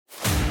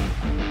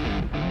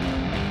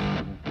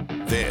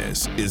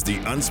This is the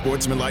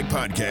Unsportsmanlike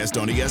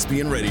Podcast on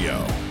ESPN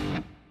Radio.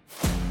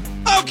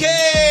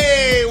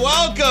 Okay,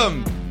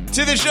 welcome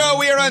to the show.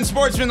 We are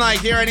Unsportsmanlike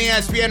here on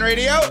ESPN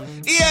Radio,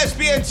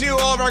 ESPN2,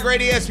 all of our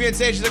great ESPN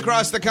stations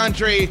across the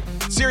country,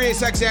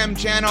 Sirius XM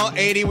Channel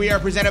 80. We are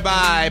presented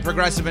by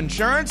Progressive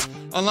Insurance.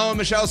 Along with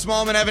Michelle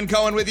Smallman, Evan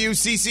Cohen with you,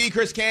 CC,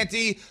 Chris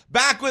Canty,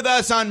 back with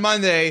us on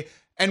Monday.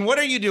 And what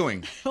are you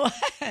doing?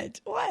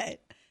 What?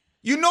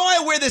 You know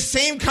I wear the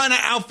same kind of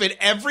outfit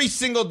every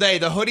single day,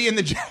 the hoodie and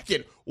the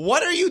jacket.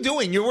 What are you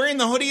doing? You're wearing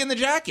the hoodie and the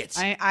jackets.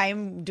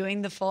 I'm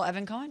doing the full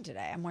Evan Cohen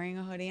today. I'm wearing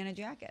a hoodie and a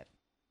jacket.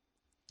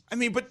 I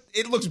mean, but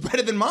it looks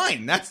better than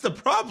mine. That's the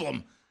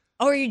problem.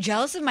 Oh, are you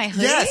jealous of my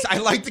hoodie? Yes, I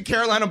like the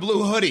Carolina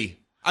blue hoodie.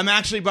 I'm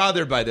actually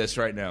bothered by this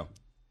right now.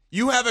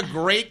 You have a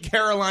great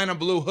Carolina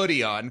blue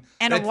hoodie on.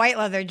 And a white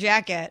leather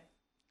jacket.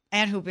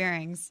 And hoop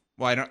earrings.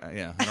 Well, I don't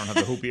have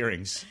the hoop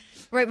earrings.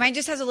 Right, mine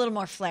just has a little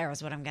more flair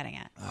is what I'm getting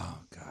at. Oh,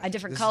 God. A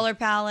different color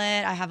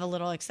palette. I have a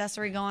little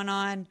accessory going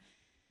on.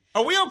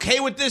 Are we okay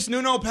with this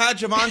Nuno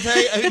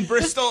Padgevante in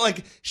Bristol?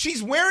 Like,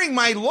 she's wearing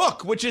my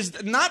look, which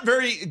is not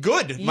very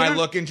good, my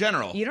look in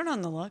general. You don't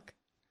own the look.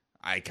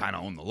 I kind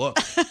of own the look.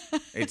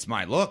 It's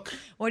my look.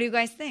 What do you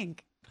guys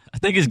think? I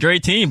think it's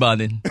great team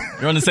bonding.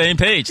 You're on the same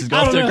page. It's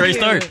off to a great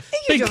start.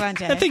 Thank you,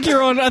 Javante. I think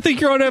you're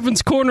on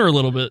Evan's corner a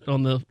little bit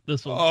on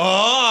this one.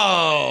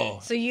 Oh.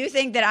 So you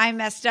think that I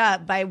messed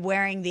up by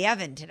wearing the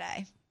Evan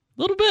today?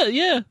 A little bit,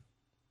 yeah.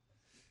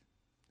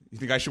 You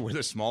think I should wear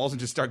the smalls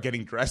and just start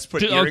getting dressed?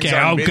 Put Okay, earrings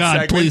on oh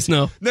God, please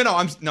no. No,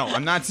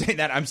 I'm not saying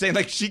that. I'm saying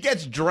like she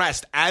gets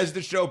dressed as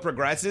the show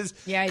progresses.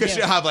 Yeah, I do. Because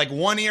she'll have like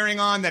one earring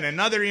on, then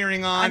another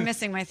earring on. I'm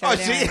missing my third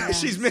earring. Yeah.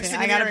 She's missing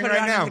an I gotta earring put it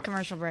right on now. at the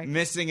commercial break.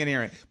 Missing an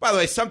earring. By the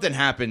way, something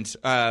happened.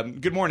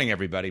 Good morning,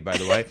 everybody, by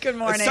the way. Good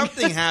morning.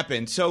 Something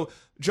happened. So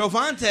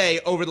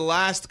Javante, over the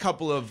last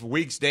couple of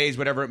weeks, days,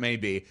 whatever it may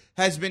be,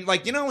 has been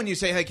like, you know when you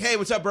say, like, hey,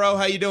 what's up, bro?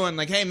 How you doing?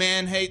 Like, hey,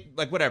 man, hey,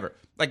 like, whatever.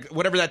 Like,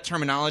 whatever that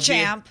terminology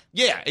Champ. is.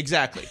 Yeah,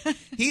 exactly.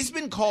 He's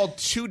been called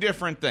two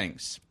different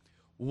things.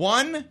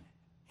 One,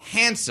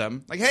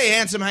 handsome. Like, hey,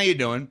 handsome, how you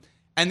doing?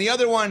 And the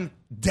other one,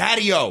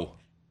 Daddyo.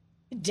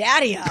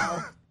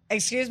 Daddyo?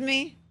 Excuse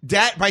me?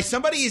 By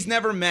somebody he's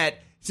never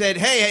met, said,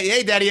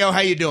 hey, Daddyo, how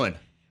you doing?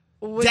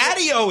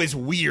 Daddyo is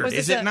weird,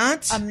 is it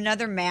not?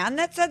 Another man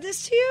that said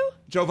this to you?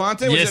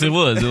 Javante? Yes, it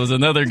was. It was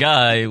another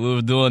guy. We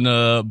were doing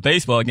a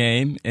baseball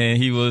game, and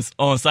he was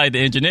on site, the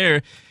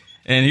engineer,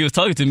 and he was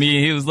talking to me,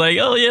 and he was like,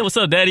 oh, yeah, what's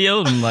up,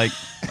 Daddyo? I'm like,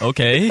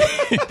 okay.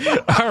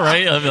 All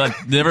right. I've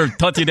like, never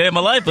talked to you a day in my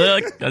life,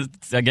 but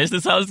I guess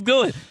that's how it's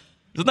going.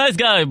 He's a nice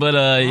guy, but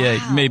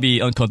yeah,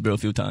 maybe uncomfortable a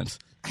few times.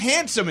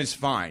 Handsome is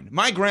fine.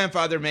 My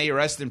grandfather, may he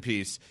rest in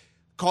peace,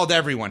 called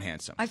everyone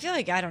handsome. I feel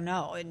like, I don't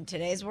know, in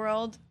today's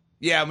world.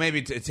 Yeah,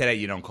 maybe today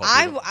you don't call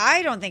people.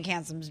 I don't think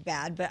handsome's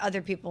bad, but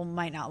other people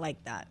might not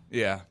like that.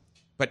 Yeah.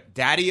 But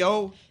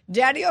Daddyo?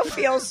 Daddyo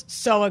feels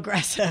so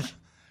aggressive.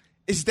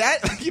 Is that,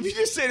 like, if you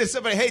just say to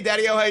somebody, hey,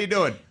 Daddyo, how you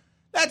doing?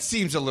 That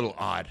seems a little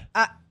odd.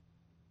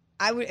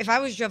 If I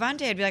was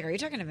Javante, I'd be like, are you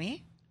talking to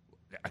me?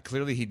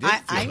 Clearly he did feel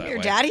I'm that your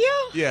way.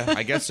 Daddyo? Yeah,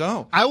 I guess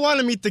so. I want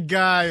to meet the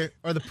guy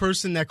or the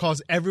person that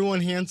calls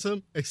everyone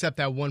handsome except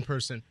that one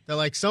person. They're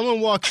like,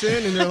 someone walks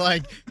in and they're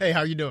like, hey,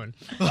 how you doing?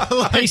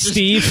 Like, Hey,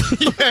 Steve.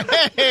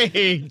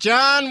 Hey,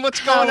 John,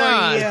 what's going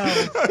How are on?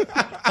 you?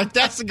 Like,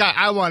 that's the guy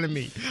I want to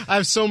meet. I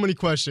have so many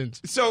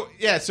questions. So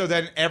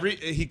then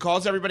he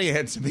calls everybody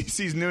handsome. He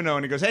sees Nuno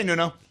and he goes, hey,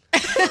 Nuno.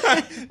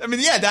 I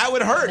mean, yeah, that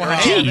would hurt. Right?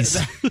 Jeez.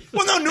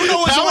 Well, no, Nuno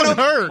was That the one would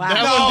who hurt. Wow.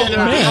 That No, would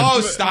get hurt.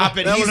 oh, stop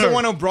it. That He's would the hurt.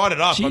 one who brought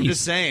it up. I'm Jeez.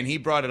 just saying, he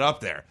brought it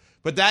up there.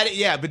 But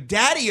but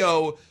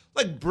Daddyo,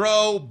 like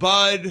bro,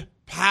 bud,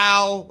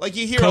 pal, like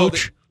you hear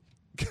Coach.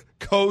 all the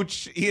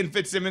Coach. Ian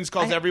Fitzsimmons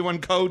calls everyone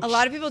coach. A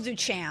lot of people do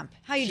champ.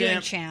 How you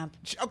doing, champ?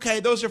 Okay,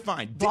 those are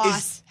fine.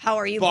 Boss. How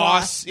are you,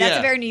 boss? That's Yeah.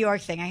 a very New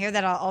York thing. I hear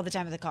that all the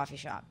time at the coffee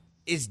shop.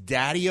 Is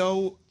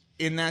Daddyo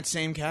in that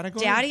same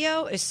category?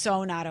 Daddyo is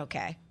so not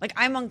okay. Like,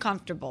 I'm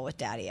uncomfortable with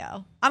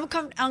Daddyo. I'm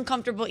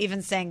uncomfortable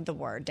even saying the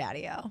word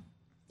Daddyo. I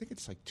think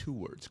it's like two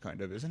words, kind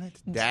of, isn't it?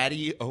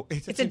 Daddy. Oh,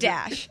 It's a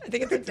dash. I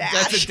think it's a dash.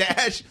 That's a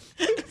dash.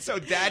 So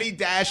Daddy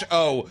dash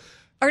O.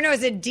 Or no,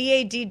 is it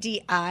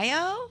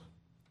Daddio?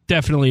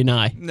 Definitely an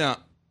I. No.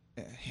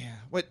 Yeah.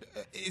 What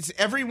is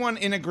everyone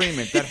in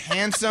agreement that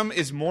handsome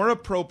is more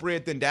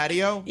appropriate than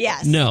Daddyo?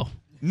 Yes. No.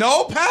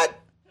 No, Pat?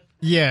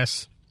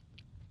 Yes.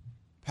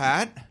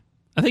 Pat?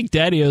 I think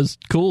Daddyo's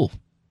cool.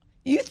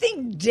 You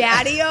think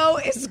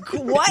Daddyo is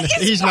cool? What is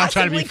He's not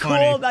trying to be possibly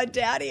funny. cool about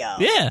Daddyo?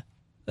 Yeah.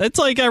 That's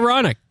like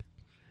ironic.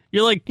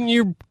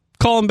 You're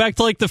calling back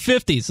to like the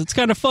 50s. It's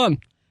kind of fun.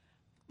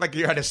 Like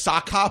you had a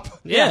sock hop?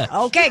 Yeah.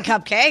 Okay,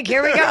 Cupcake,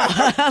 here we go.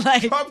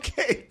 Like,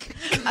 Cupcake.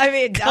 I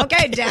mean,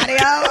 okay, Daddyo.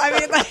 I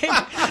mean,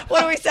 like,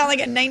 what do we sound like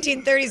a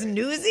 1930s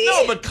newsie?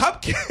 No, but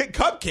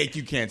cupcake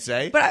you can't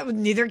say. But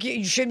neither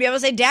you shouldn't be able to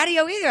say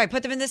Daddyo either. I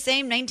put them in the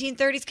same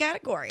 1930s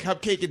category.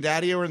 Cupcake and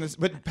Daddyo are in this.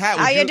 But Pat,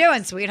 How you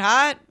doing,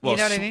 sweetheart? Well, you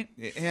know what I mean?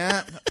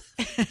 Yeah.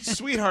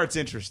 Sweetheart's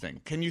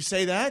interesting. Can you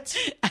say that?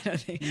 I don't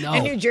think. No.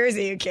 In New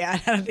Jersey, you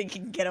can't. I don't think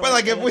you can get away Well,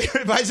 like with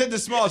it. if I said to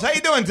Smalls, how you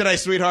doing today,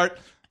 sweetheart?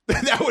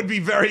 That would be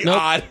very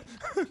odd.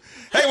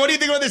 Hey, what do you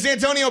think about this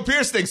Antonio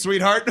Pierce thing,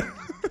 sweetheart?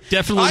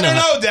 Definitely I don't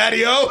know,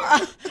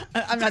 Daddyo.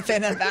 I'm not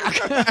saying that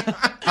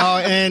back.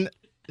 And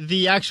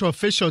the actual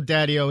official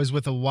Daddyo is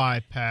with a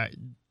Y, Pat,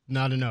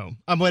 not an O.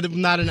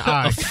 Not an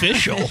I.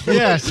 Official?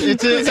 Yes,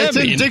 it's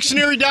in mean?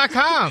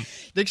 dictionary.com.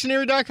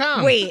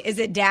 Dictionary.com. Wait, is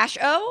it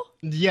 -O?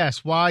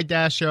 Yes,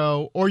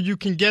 Y-O, or you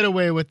can get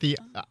away with the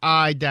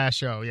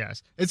I-O,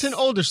 yes. It's an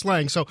older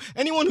slang, so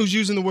anyone who's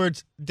using the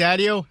words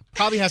Daddyo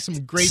probably has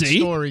some great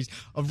stories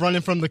of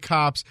running from the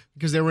cops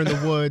because they were in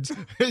the woods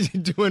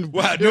doing...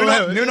 Wow,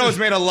 Nuno's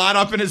made a lot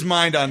up in his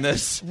mind on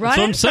this. That's what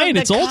I'm saying.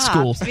 It's old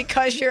school.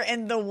 Because you're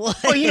in the woods.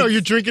 Well,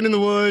 you're drinking in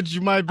the woods.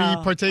 You might be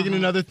partaking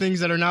in other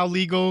things that are now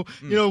legal.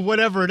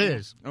 Whatever it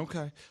is.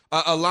 Okay.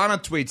 Alana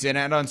tweets in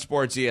at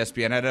Sports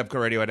ESPN at Epco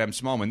Radio at M.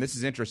 Smallman. This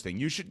is interesting.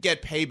 You should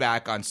get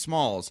payback on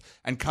Smalls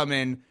and come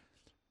in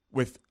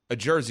with a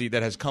jersey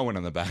that has Cohen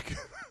on the back.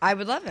 I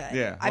would love it.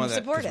 Yeah, I'm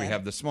supportive. We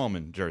have the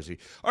Smallman jersey.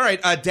 All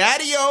right,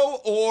 Daddyo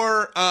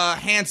or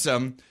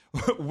Handsome,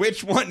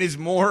 which one is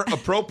more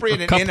appropriate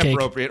and Cupcake.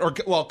 inappropriate?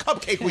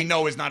 Cupcake we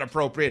know is not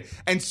appropriate,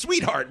 and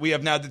Sweetheart we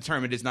have now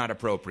determined is not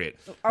appropriate.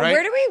 Or right?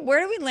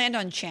 where do we land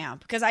on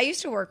Champ? Because I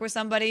used to work with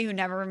somebody who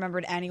never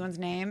remembered anyone's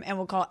name and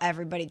would call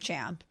everybody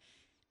Champ,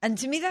 and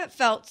to me that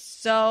felt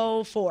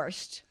so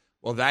forced.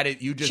 Well,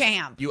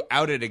 Champ. You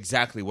outed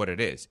exactly what it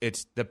is.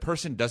 It's the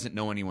person doesn't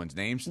know anyone's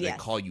name, so they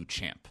call you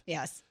Champ.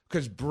 Yes.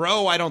 Because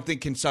bro, I don't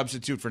think can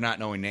substitute for not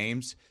knowing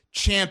names.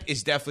 Champ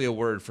is definitely a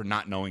word for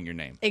not knowing your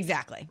name.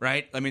 Exactly.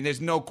 Right? I mean,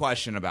 there's no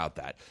question about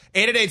that.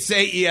 888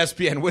 say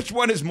ESPN. Which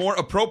one is more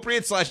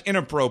appropriate /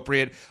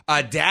 inappropriate?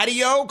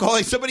 Daddyo,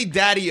 calling somebody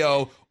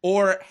Daddyo,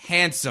 or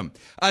Handsome?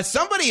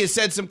 Somebody has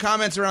said some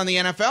comments around the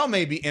NFL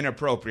may be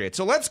inappropriate.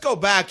 So let's go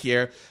back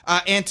here.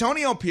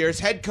 Antonio Pierce,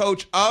 head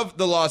coach of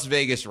the Las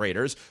Vegas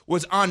Raiders,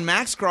 was on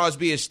Max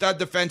Crosby, his Stud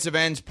Defensive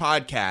Ends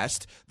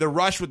podcast, The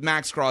Rush with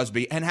Max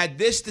Crosby, and had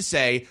this to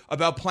say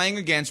about playing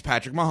against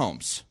Patrick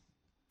Mahomes.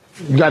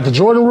 You got the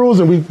Jordan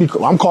rules, and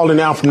I'm calling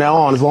now from now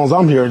on, as long as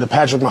I'm here, the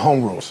Patrick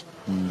Mahomes rules.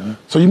 Mm-hmm.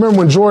 So you remember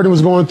when Jordan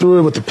was going through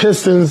it with the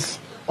Pistons,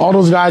 all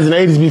those guys in the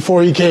 80s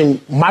before he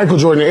came Michael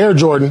Jordan, Air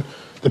Jordan,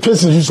 the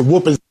Pistons used to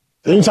whoop his.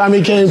 Anytime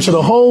he came to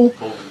the hole,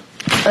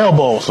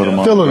 elbows,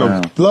 filling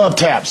them, love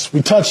taps.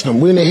 We touched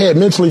them. We in the head,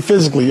 mentally,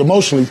 physically,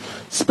 emotionally,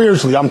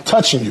 spiritually. I'm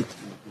touching you.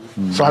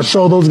 Mm-hmm. So I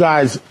showed those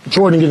guys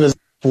Jordan getting his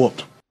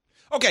whooped.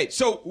 Okay,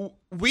 so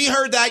we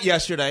heard that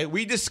yesterday.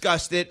 We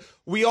discussed it.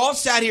 We all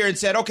sat here and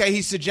said, okay,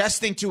 he's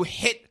suggesting to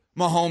hit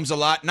Mahomes a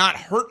lot, not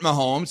hurt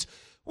Mahomes.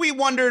 We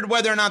wondered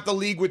whether or not the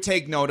league would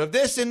take note of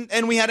this,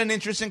 and we had an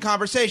interesting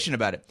conversation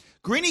about it.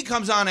 Greeny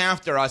comes on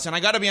after us, and I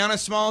got to be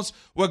honest, Smalls,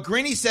 what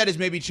Greeny said has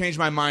maybe changed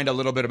my mind a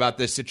little bit about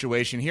this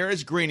situation. Here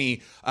is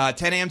Greeny,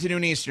 10 a.m. to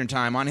noon Eastern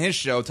time on his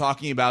show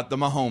talking about the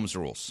Mahomes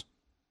rules.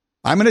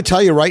 I'm going to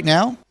tell you right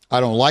now, I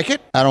don't like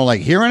it. I don't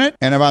like hearing it.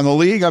 And if I'm the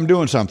league, I'm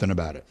doing something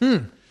about it.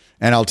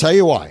 And I'll tell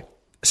you why.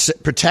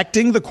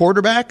 Protecting the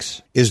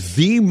quarterbacks is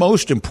the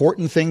most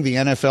important thing the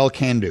NFL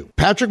can do.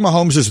 Patrick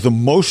Mahomes is the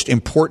most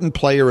important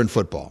player in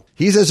football.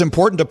 He's as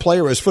important a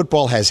player as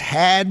football has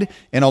had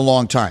in a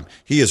long time.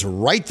 He is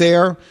right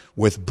there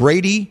with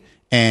Brady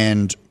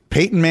and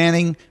Peyton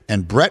Manning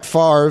and Brett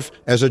Favre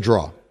as a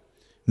draw.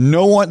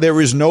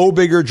 There is no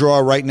bigger draw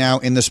right now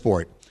in the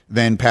sport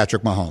than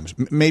Patrick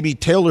Mahomes. Maybe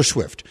Taylor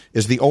Swift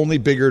is the only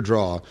bigger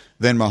draw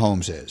than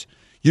Mahomes is.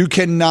 You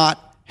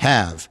cannot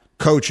have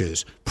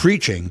coaches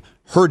preaching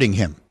hurting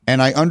him.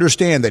 And I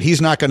understand that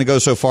he's not going to go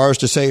so far as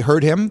to say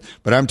hurt him,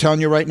 but I'm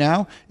telling you right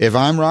now, if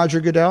I'm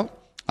Roger Goodell,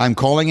 I'm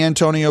calling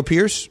Antonio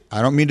Pierce.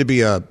 I don't mean to be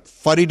a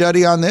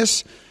fuddy-duddy on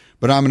this,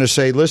 but I'm going to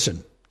say,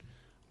 listen,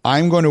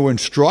 I'm going to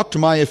instruct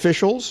my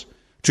officials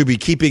to be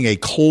keeping a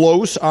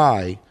close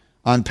eye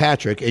on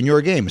Patrick in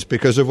your games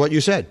because of what you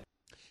said.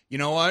 You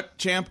know what,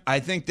 Champ?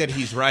 I think that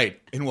he's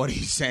right in what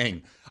he's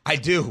saying. I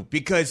do,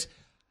 because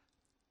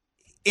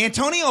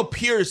Antonio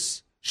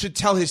Pierce should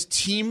tell his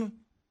team,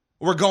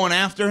 we're going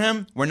after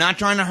him. We're not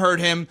trying to hurt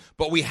him,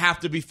 but we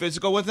have to be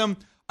physical with him.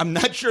 I'm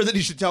not sure that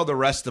he should tell the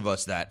rest of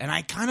us that. And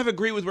I kind of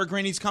agree with where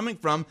Greeny's coming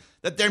from,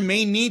 that there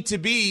may need to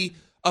be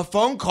a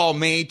phone call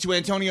made to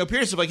Antonio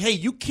Pierce of like, hey,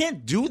 you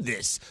can't do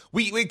this.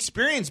 We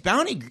experienced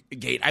Bounty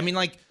Gate. I mean,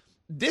 like,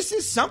 this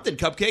is something,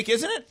 Cupcake,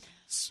 isn't it?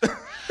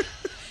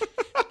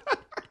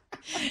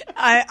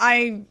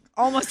 I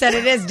almost said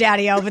it is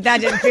Daddyo, but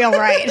that didn't feel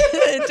right.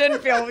 It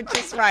didn't feel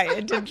just right.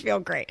 It didn't feel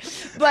great.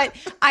 But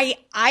I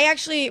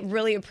actually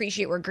really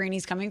appreciate where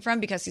Greeny's coming from,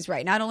 because he's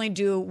right. Not only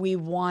do we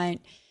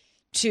want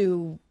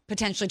to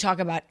potentially talk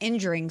about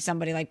injuring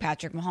somebody like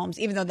Patrick Mahomes,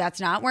 even though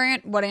that's not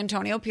what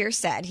Antonio Pierce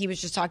said. He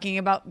was just talking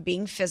about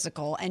being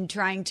physical and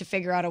trying to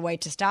figure out a way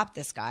to stop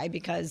this guy,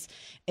 because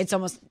it's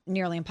almost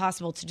nearly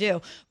impossible to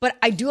do. But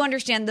I do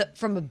understand that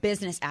from a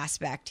business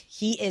aspect,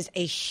 he is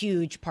a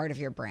huge part of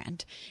your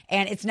brand.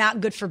 And it's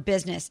not good for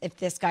business if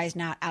this guy's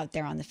not out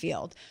there on the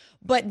field.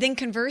 But then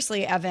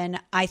conversely, Evan,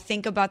 I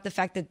think about the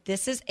fact that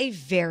this is a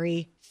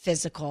very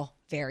physical,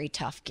 very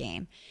tough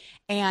game.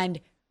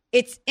 And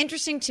it's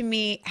interesting to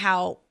me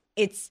how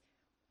it's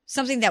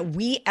something that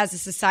we as a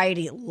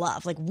society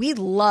love. Like, we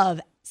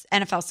love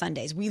NFL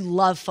Sundays. We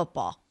love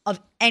football of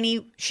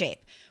any shape.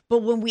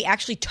 But when we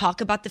actually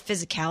talk about the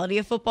physicality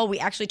of football, we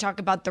actually talk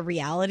about the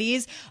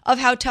realities of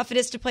how tough it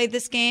is to play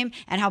this game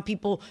and how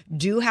people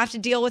do have to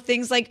deal with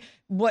things like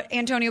what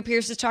Antonio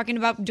Pierce is talking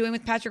about doing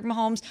with Patrick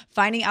Mahomes,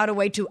 finding out a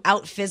way to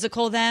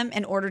out-physical them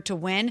in order to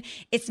win.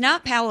 It's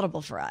not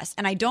palatable for us,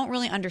 and I don't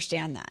really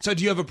understand that. So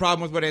do you have a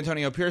problem with what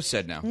Antonio Pierce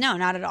said now? No,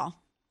 not at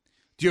all.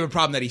 Do you have a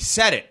problem that he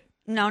said it?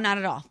 No, not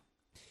at all.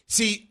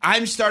 See,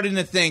 I'm starting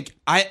to think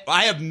I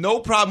have no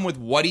problem with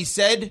what he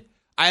said.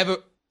 I have a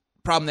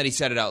problem that he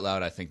said it out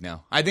loud. I think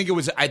now. I think it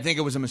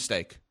was a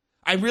mistake.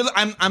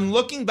 I'm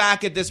looking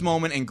back at this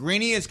moment, and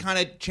Greeny has kind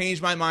of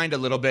changed my mind a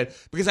little bit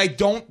because I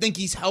don't think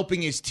he's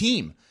helping his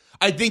team.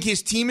 I think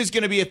his team is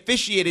going to be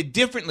officiated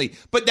differently.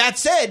 But that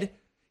said,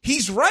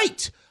 he's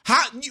right.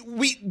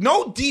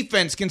 No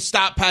defense can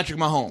stop Patrick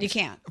Mahomes. You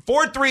can't.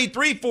 4-3,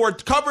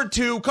 3-4, cover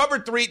 2, cover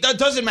 3. That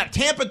doesn't matter.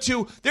 Tampa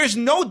 2. There's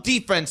no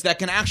defense that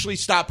can actually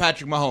stop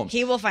Patrick Mahomes.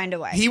 He will find a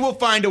way. He will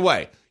find a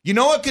way. You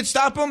know what could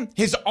stop him?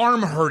 His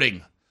arm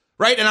hurting.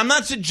 Right? And I'm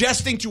not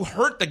suggesting to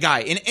hurt the guy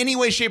in any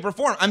way, shape, or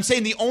form. I'm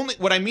saying the only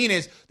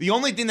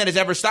thing that has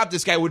ever stopped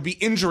this guy would be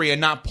injury and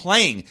not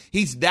playing.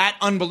 He's that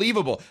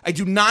unbelievable. I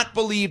do not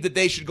believe that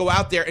they should go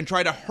out there and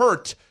try to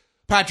hurt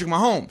Patrick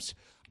Mahomes.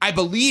 I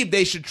believe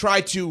they should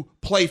try to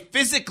play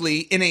physically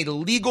in a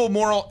legal,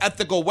 moral,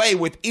 ethical way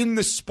within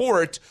the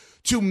sport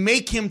to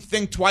make him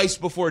think twice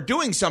before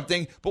doing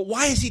something. But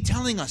why is he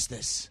telling us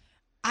this?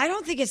 I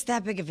don't think it's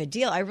that big of a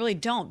deal. I really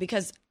don't,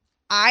 because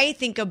I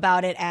think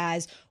about it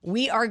as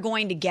we are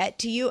going to get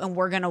to you and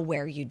we're going to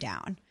wear you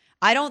down.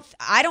 I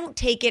don't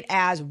take it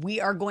as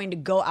we are going to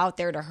go out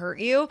there to hurt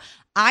you.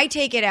 I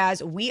take it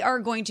as we are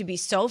going to be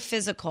so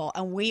physical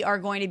and we are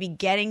going to be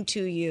getting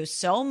to you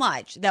so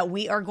much that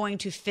we are going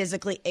to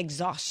physically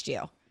exhaust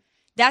you.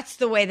 That's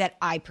the way that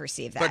I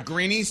perceive that. But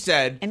Greeny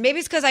said... And maybe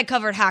it's because I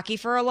covered hockey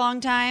for a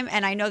long time,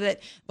 and I know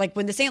that like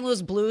when the St.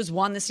 Louis Blues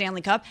won the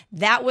Stanley Cup,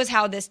 that was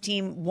how this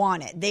team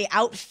won it. They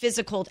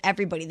out-physicaled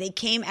everybody. They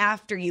came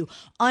after you,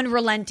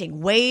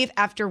 unrelenting, wave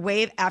after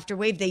wave after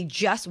wave. They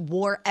just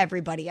wore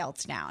everybody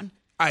else down.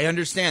 I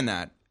understand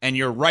that, and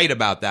you're right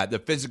about that, the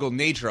physical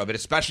nature of it,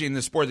 especially in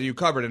the sport that you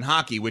covered in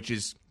hockey, which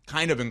is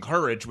kind of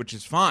encouraged, which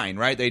is fine,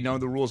 right? They know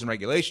the rules and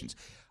regulations.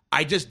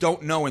 I just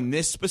don't know in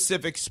this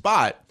specific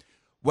spot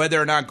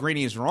whether or not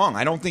Greeny is wrong.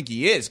 I don't think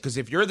he is, because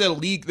if you're the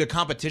league, the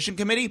competition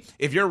committee,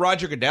 if you're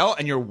Roger Goodell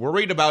and you're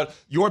worried about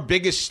your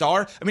biggest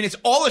star, I mean, it's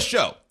all a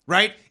show,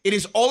 right? It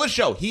is all a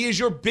show. He is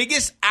your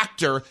biggest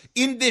actor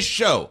in this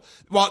show.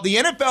 While the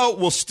NFL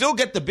will still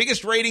get the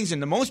biggest ratings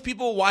and the most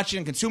people watching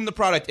and consume the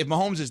product, if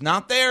Mahomes is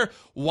not there,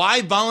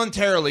 why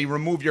voluntarily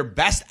remove your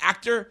best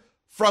actor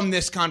from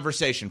this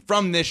conversation,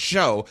 from this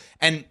show?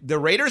 And the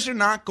Raiders are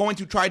not going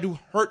to try to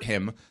hurt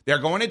him. They're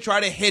going to try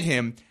to hit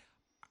him.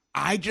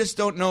 I just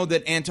don't know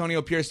that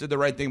Antonio Pierce did the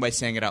right thing by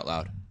saying it out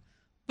loud.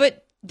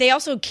 But they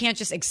also can't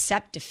just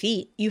accept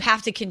defeat. You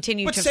have to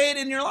continue But say it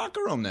in your locker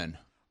room then.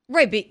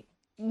 Right, but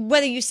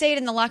whether you say it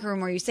in the locker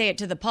room or you say it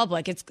to the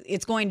public,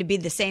 it's going to be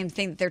the same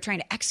thing that they're trying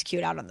to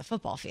execute out on the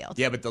football field.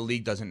 Yeah, but the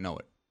league doesn't know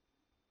it.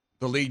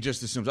 The league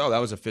just assumes, that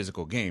was a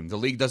physical game. The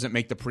league doesn't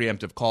make the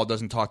preemptive call,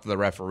 doesn't talk to the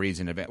referees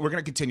in advance. We're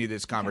going to continue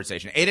this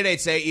conversation.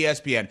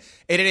 888-SAY-ESPN,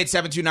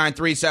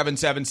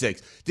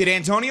 888-729-3776. Did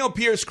Antonio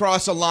Pierce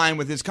cross a line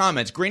with his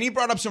comments? Greeny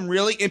brought up some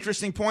really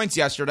interesting points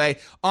yesterday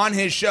on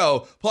his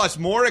show, plus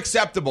more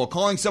acceptable,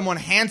 calling someone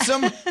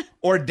handsome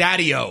or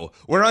Daddyo.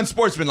 We're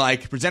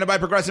Unsportsmanlike, presented by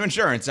Progressive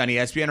Insurance on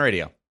ESPN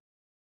Radio.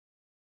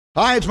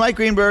 Hi, it's Mike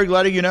Greenberg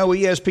letting you know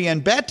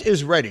ESPN Bet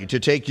is ready to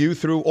take you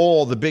through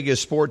all the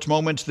biggest sports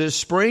moments this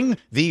spring.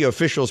 The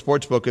official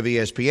sportsbook of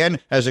ESPN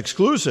has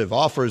exclusive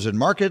offers and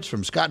markets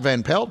from Scott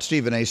Van Pelt,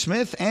 Stephen A.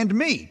 Smith, and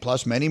me,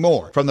 plus many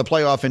more. From the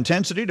playoff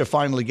intensity to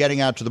finally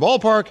getting out to the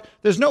ballpark,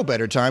 there's no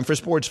better time for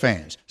sports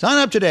fans. Sign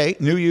up today.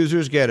 New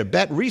users get a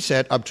bet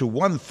reset up to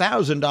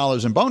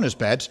 $1,000 in bonus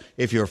bets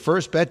if your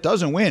first bet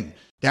doesn't win.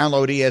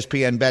 Download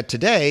ESPN Bet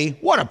today.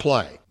 What a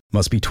play.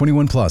 Must be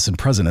 21 plus and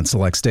present in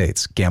select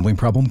states. Gambling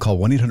problem? Call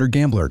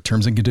 1-800-GAMBLER.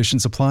 Terms and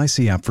conditions apply.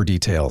 See app for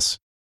details.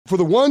 For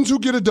the ones who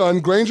get it done,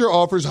 Grainger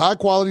offers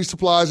high-quality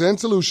supplies and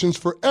solutions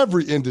for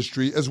every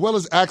industry, as well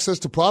as access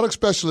to product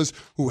specialists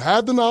who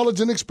have the knowledge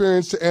and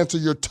experience to answer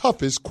your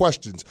toughest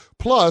questions.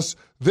 Plus,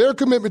 their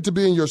commitment to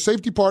being your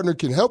safety partner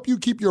can help you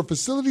keep your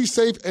facility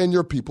safe and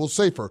your people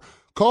safer.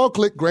 Call,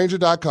 click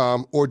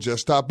Grainger.com, or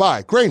just stop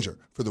by. Grainger,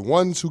 for the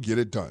ones who get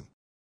it done.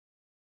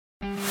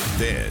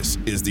 This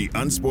is the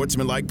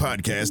Unsportsmanlike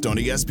podcast on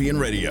ESPN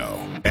Radio.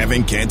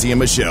 Evan, Canty, and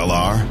Michelle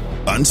are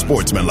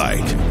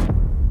Unsportsmanlike.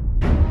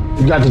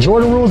 You got the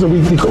Jordan rules,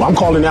 and I'm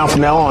calling now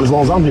from now on, as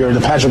long as I'm here,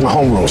 the Patrick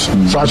Mahomes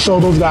rules. So I show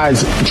those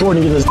guys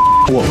Jordan getting his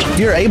whooped.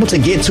 You're able to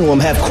get to him,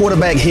 have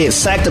quarterback hits,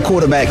 sack the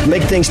quarterback,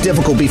 make things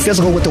difficult, be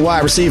physical with the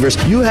wide receivers.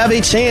 You have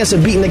a chance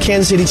of beating the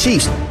Kansas City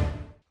Chiefs.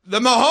 The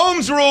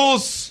Mahomes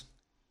rules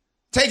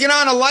taking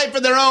on a life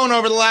of their own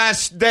over the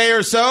last day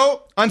or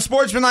so.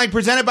 Unsportsmanlike,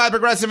 presented by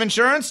Progressive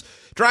Insurance.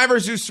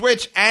 Drivers who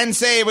switch and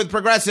save with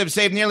Progressive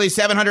save nearly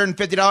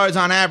 $750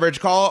 on average.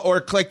 Call or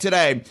click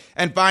today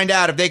and find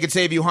out if they could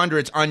save you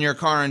hundreds on your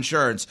car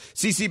insurance.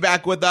 CC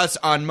back with us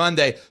on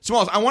Monday.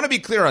 Smalls, I want to be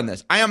clear on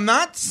this. I am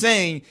not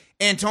saying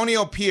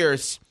Antonio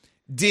Pierce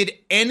did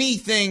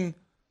anything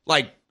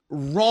like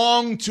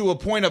wrong to a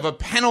point of a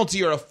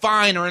penalty or a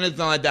fine or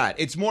anything like that.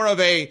 It's more of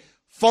a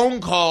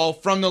phone call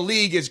from the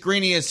league, as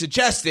Greeny has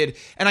suggested.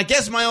 And I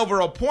guess my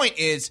overall point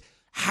is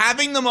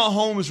having the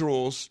Mahomes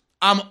rules,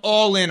 I'm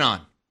all in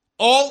on.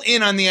 All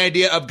in on the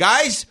idea of,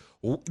 guys,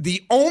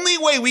 the only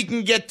way we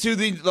can get to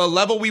the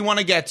level we want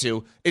to get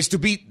to is to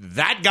beat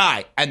that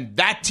guy and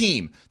that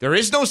team. There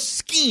is no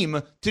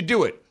scheme to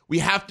do it. We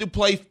have to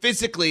play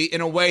physically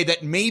in a way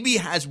that maybe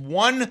has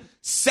 1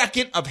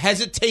 second of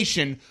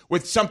hesitation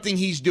with something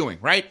he's doing,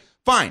 right?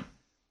 Fine.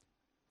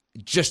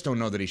 Just don't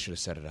know that he should have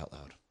said it out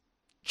loud.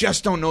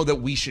 Just don't know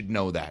that we should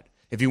know that.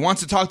 If he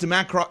wants to talk to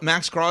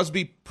Max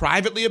Crosby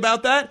privately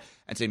about that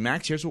and say,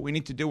 Max, here's what we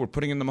need to do. We're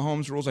putting in the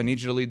Mahomes rules. I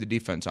need you to lead the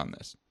defense on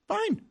this.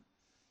 Fine.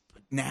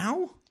 But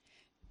now,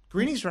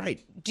 Greeny's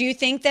right. Do you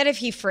think that if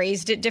he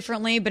phrased it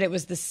differently, but it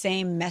was the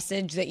same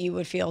message, that you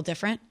would feel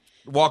different?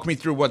 Walk me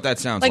through what that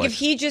sounds like. Like if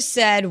he just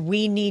said,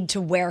 we need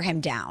to wear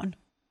him down.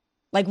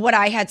 Like what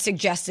I had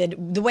suggested,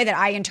 the way that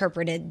I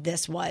interpreted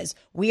this was,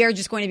 we are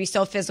just going to be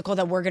so physical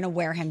that we're going to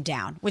wear him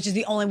down, which is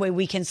the only way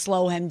we can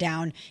slow him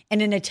down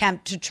in an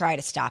attempt to try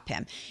to stop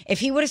him. If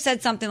he would have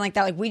said something like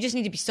that, like we just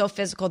need to be so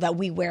physical that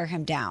we wear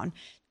him down,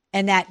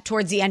 and that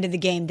towards the end of the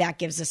game, that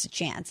gives us a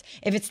chance.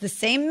 If it's the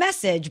same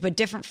message but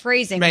different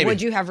phrasing, Maybe.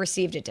 would you have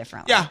received it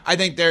differently? Yeah, I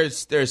think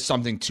there's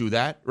something to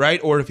that,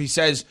 right? Or if he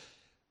says,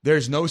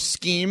 there's no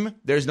scheme,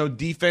 there's no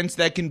defense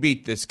that can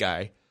beat this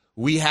guy.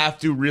 We have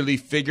to really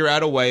figure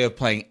out a way of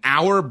playing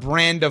our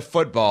brand of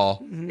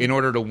football in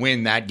order to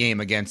win that game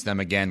against them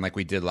again like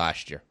we did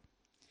last year.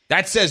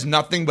 That says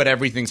nothing but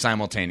everything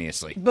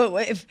simultaneously.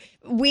 But if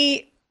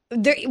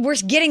we're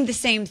getting the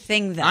same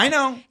thing, though. I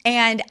know.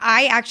 And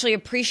I actually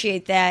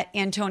appreciate that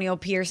Antonio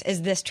Pierce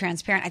is this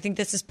transparent. I think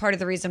this is part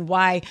of the reason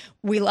why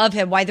we love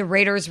him, why the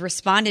Raiders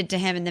responded to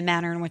him in the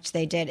manner in which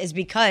they did, is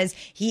because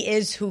he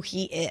is who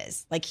he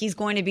is. Like, he's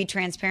going to be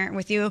transparent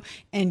with you,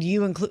 and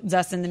you includes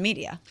us in the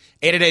media.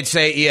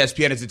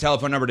 888-SAY-ESPN is the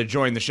telephone number to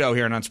join the show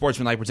here on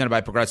Unsportsmanlike, presented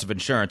by Progressive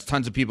Insurance.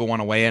 Tons of people want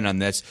to weigh in on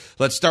this.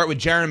 Let's start with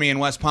Jeremy in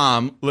West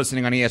Palm,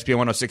 listening on ESPN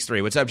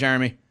 106.3. What's up,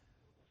 Jeremy?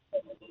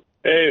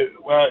 Hey,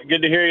 well,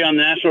 good to hear you on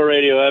national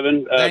radio,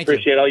 Evan.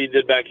 Appreciate all you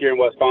did back here in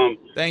West Palm.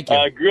 Thank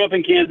you. Grew up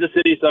in Kansas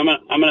City, so I'm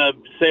gonna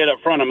say it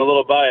up front. I'm a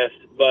little biased,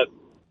 but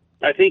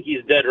I think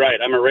he's dead right.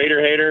 I'm a Raider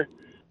hater,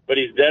 but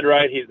he's dead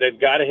right. They've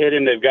got to hit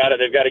him. They've got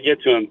to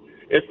get to him.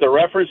 It's the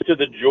reference to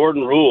the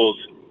Jordan rules.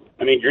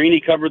 I mean,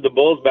 Greeny covered the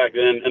Bulls back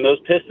then, and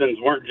those Pistons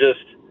weren't just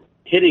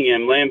hitting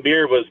him.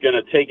 Lambeer was going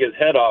to take his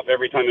head off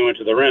every time he went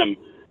to the rim.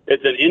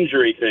 It's an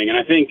injury thing, and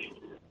I think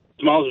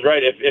Smalls is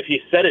right. If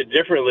he said it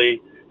differently,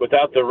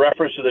 without the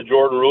reference to the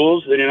Jordan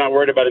rules, then you're not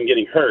worried about him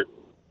getting hurt.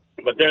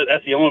 But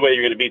that's the only way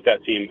you're going to beat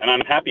that team. And I'm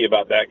happy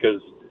about that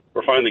because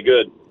we're finally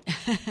good.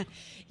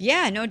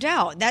 Yeah, no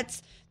doubt.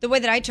 That's the way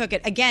that I took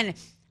it. Again,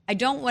 I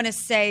don't want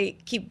to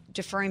keep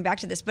deferring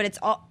back to this, but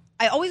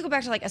I always go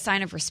back to like a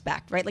sign of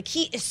respect, right? Like,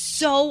 he is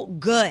so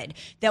good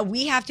that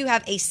we have to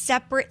have a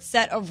separate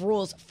set of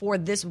rules for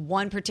this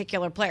one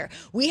particular player.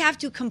 We have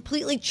to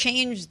completely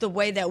change the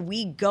way that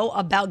we go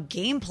about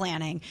game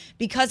planning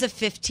because of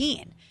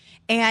 15.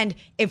 And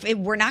if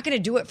we're not going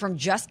to do it from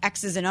just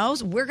X's and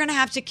O's, we're going to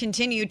have to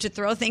continue to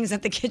throw things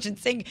at the kitchen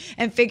sink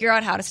and figure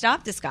out how to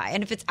stop this guy.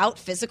 And if it's out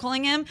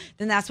physicaling him,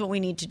 then that's what we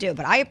need to do.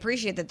 But I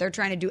appreciate that they're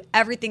trying to do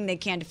everything they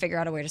can to figure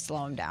out a way to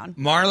slow him down.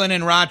 Marlon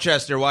in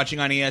Rochester watching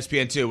on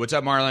ESPN2. What's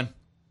up, Marlon?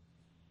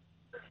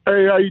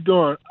 Hey, how you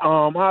doing?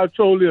 I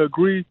totally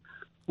agree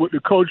with the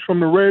coach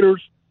from the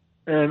Raiders.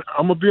 And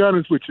I'm going to be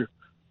honest with you.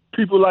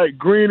 People like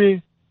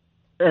Greeny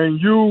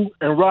and you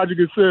and Roger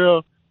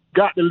Goodell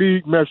got the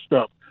league messed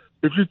up.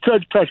 If you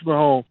touch Patrick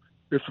Mahomes,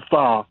 it's a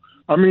foul.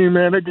 I mean,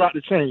 man, they got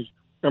to change.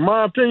 In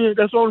my opinion,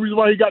 that's the only reason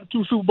why he got the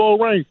 2 Super Bowl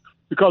rings,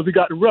 because he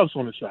got the refs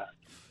on his side.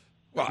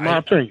 Well, in my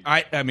opinion.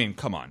 I mean,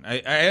 come on.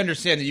 I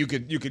understand that you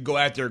could go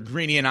after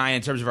Greeny and I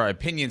in terms of our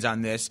opinions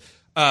on this,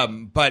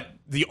 but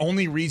the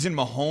only reason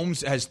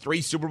Mahomes has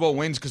 3 Super Bowl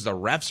wins because the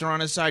refs are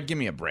on his side? Give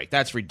me a break.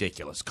 That's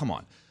ridiculous. Come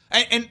on.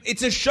 And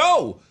it's a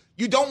show.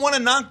 You don't want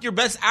to knock your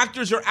best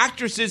actors or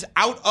actresses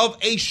out of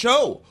a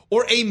show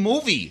or a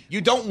movie. You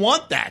don't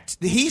want that.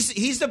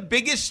 He's the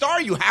biggest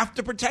star. You have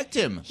to protect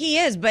him. He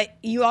is, but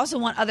you also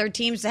want other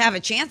teams to have a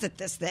chance at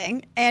this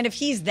thing. And if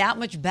he's that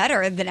much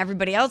better than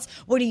everybody else,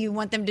 what do you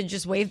want them to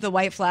just wave the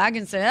white flag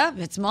and say,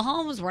 it's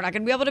Mahomes, we're not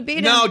going to be able to beat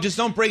him? No, just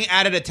don't bring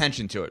added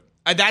attention to it.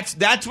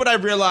 That's what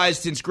I've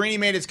realized since Greeny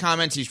made his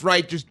comments. He's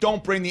right. Just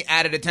don't bring the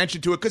added attention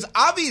to it, because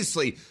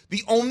obviously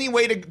the only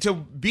way to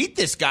beat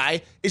this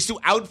guy is to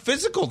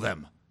out-physical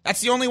them.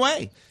 That's the only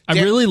way. I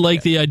really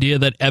like the idea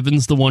that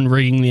Evan's the one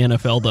rigging the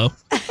NFL, though.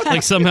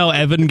 Like, somehow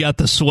Evan got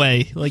the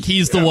sway. Like,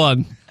 he's the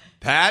one.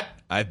 Pat,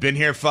 I've been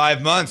here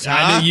 5 months. Huh?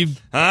 I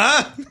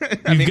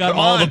know you've got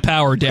all the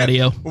power,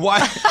 Daddyo. Why?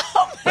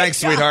 Thanks,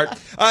 sweetheart.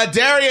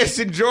 Darius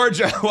in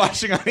Georgia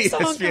watching on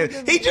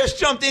ESPN. He just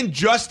jumped in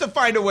just to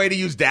find a way to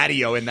use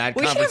Daddyo in that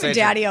conversation. We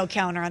should have a Daddyo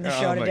counter on the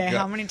show today. God.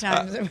 How many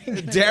times have we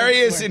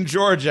Darius in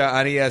Georgia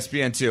on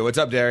ESPN2. What's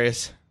up,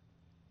 Darius?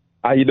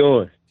 How you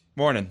doing?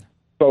 Morning.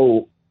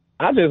 So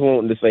I just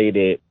wanted to say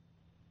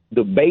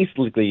that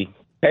basically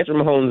Patrick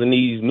Mahomes and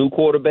these new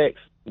quarterbacks,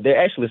 they're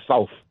actually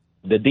soft.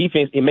 The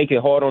defense, it makes it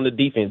hard on the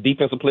defense.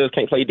 Defensive players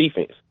can't play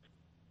defense.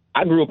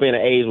 I grew up in an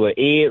age where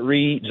Ed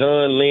Reed,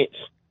 John Lynch,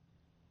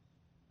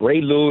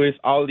 Ray Lewis,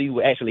 all of these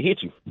would actually hit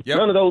you. Yep.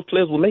 None of those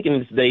players will make it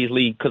in today's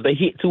league because they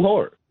hit too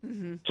hard.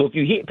 Mm-hmm. So if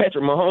you hit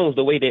Patrick Mahomes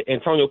the way that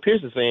Antonio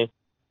Pierce is saying,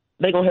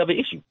 they're going to have an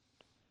issue.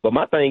 But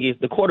my thing is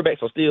the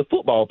quarterbacks are still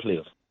football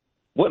players.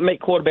 What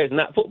makes quarterbacks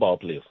not football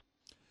players?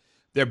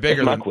 They're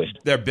bigger. That's my question.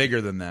 They're bigger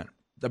than that.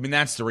 I mean,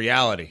 that's the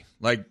reality.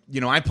 Like,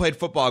 I played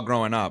football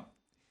growing up.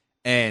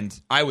 And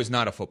I was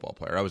not a football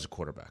player. I was a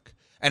quarterback.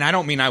 And I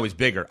don't mean I was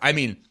bigger. I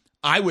mean,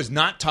 I was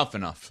not tough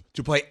enough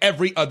to play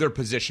every other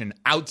position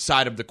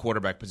outside of the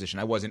quarterback position.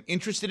 I wasn't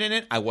interested in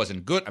it. I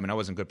wasn't good. I mean, I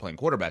wasn't good playing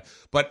quarterback.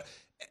 But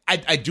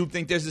I do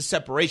think there's a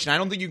separation. I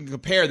don't think you can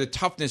compare the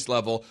toughness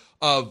level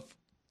of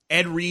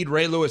Ed Reed,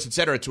 Ray Lewis, et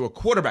cetera, to a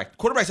quarterback.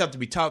 Quarterbacks have to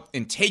be tough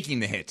in taking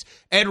the hits.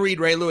 Ed Reed,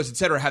 Ray Lewis, et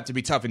cetera, have to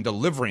be tough in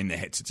delivering the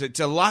hits. It's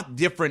a lot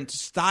different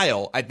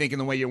style, I think, in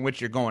the way in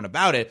which you're going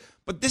about it.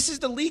 But this is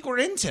the league we're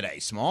in today,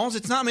 Smalls.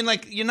 It's not,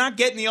 you're not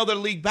getting the other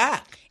league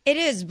back. It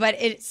is, but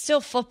it's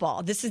still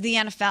football. This is the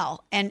NFL,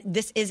 and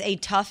this is a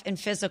tough and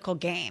physical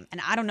game.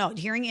 And I don't know,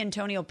 hearing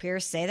Antonio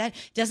Pierce say that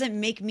doesn't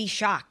make me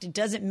shocked. It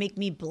doesn't make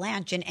me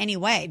blanch in any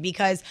way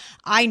because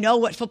I know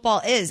what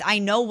football is. I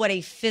know what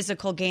a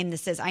physical game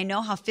this is. I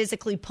know how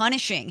physically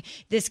punishing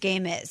this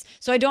game is.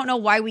 So I don't know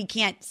why we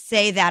can't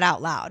say that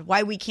out loud,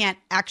 why we can't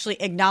actually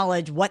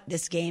acknowledge what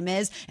this game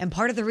is. And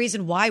part of the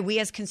reason why we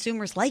as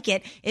consumers like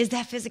it is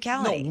that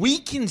physicality. No, we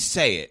can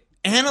say it.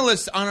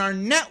 Analysts on our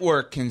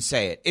network can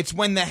say it. It's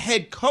when the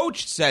head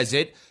coach says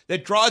it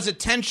that draws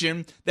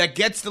attention, that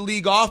gets the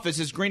league office,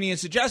 as Greeny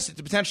has suggested,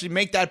 to potentially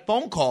make that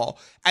phone call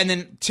and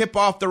then tip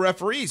off the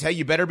referees. Hey,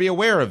 you better be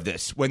aware of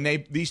this when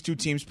these two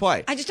teams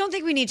play. I just don't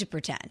think we need to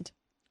pretend.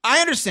 I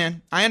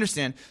understand.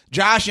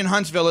 Josh in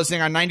Huntsville listening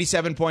on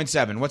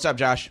 97.7. What's up,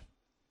 Josh?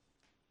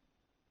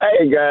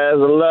 Hey, guys. I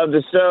love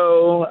the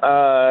show.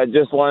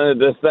 Just wanted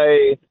to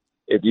say,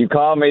 if you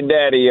call me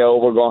Daddyo,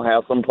 we're going to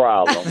have some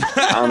problems.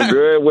 I'm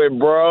good with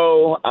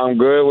bro. I'm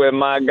good with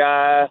my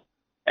guy.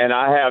 And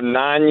I have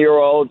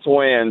 9-year-old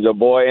twins, a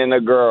boy and a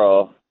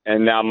girl.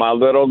 And now my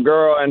little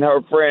girl and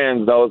her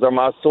friends, those are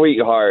my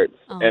sweethearts.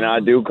 Oh. And I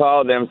do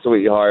call them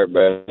sweetheart,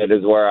 but it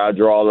is where I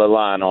draw the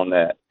line on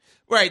that.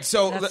 Right.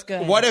 So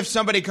what if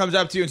somebody comes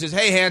up to you and says,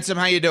 hey, handsome,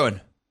 how you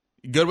doing?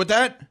 You good with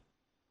that?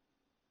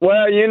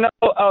 Well,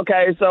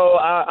 okay, so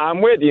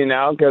I'm with you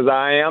now because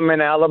I am in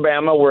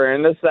Alabama. We're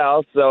in the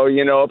South. So,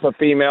 if a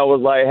female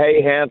was like,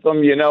 hey, handsome,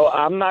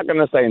 I'm not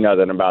going to say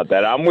nothing about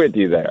that. I'm with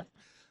you there.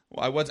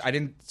 Well, I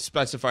didn't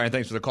specify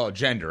anything for the call of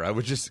gender. I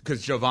was just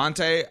because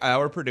Javante,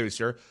 our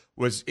producer,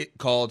 was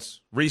called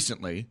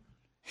recently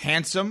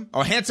handsome.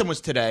 Oh, handsome was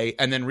today.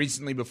 And then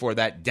recently before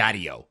that,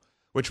 Daddyo,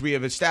 which we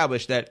have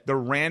established that the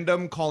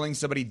random calling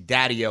somebody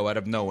Daddyo out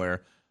of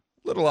nowhere,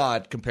 a little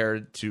odd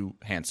compared to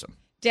handsome.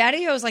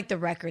 Daddyo is like the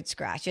record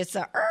scratch. It's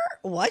a,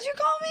 what'd you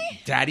call me?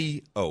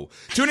 Daddy-O.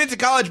 Tune into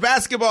college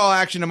basketball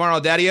action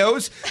tomorrow,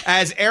 Daddy-O's,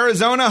 as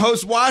Arizona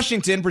hosts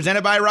Washington,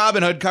 presented by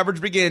Robinhood.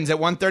 Coverage begins at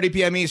 1:30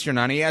 p.m. Eastern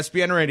on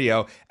ESPN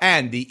Radio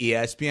and the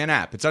ESPN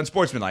app. It's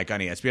unsportsmanlike on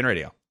ESPN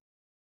Radio.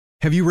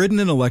 Have you ridden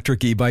an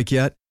electric e-bike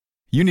yet?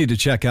 You need to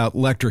check out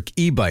Electric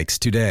E-Bikes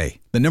today,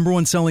 the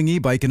 #1 selling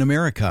e-bike in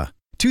America.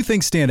 Two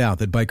things stand out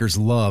that bikers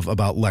love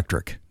about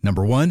Electric.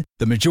 Number one,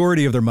 the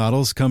majority of their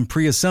models come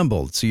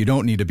pre-assembled, so you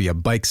don't need to be a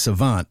bike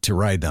savant to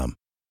ride them.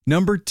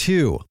 Number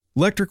two,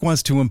 Electric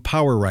wants to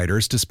empower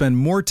riders to spend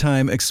more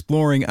time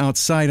exploring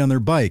outside on their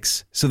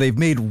bikes, so they've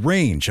made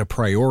range a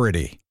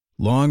priority.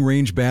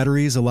 Long-range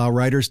batteries allow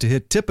riders to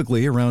hit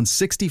typically around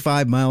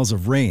 65 miles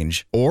of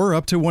range, or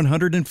up to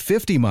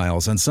 150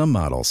 miles on some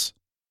models.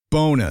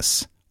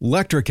 Bonus,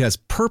 Electric has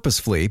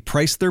purposefully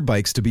priced their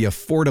bikes to be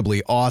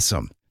affordably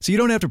awesome, so you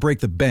don't have to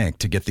break the bank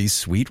to get these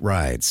sweet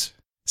rides.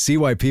 See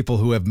why people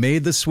who have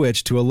made the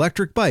switch to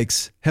electric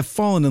bikes have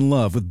fallen in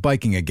love with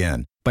biking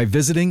again by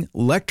visiting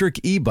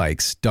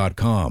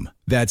electricebikes.com.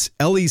 That's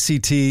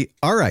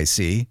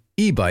LECTRIC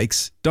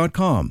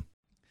ebikes.com.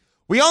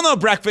 We all know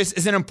breakfast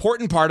is an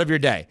important part of your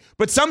day,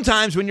 but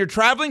sometimes when you're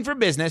traveling for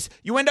business,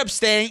 you end up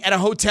staying at a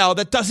hotel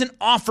that doesn't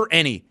offer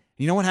any.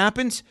 You know what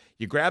happens?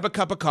 You grab a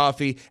cup of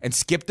coffee and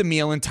skip the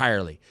meal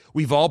entirely.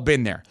 We've all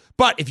been there.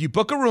 But if you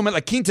book a room at La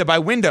Quinta by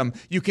Wyndham,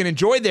 you can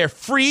enjoy their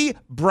free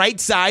Bright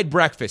Side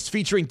breakfast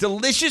featuring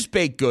delicious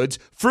baked goods,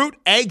 fruit,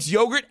 eggs,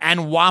 yogurt,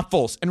 and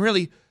waffles. And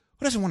really,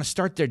 who doesn't want to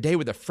start their day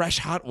with a fresh,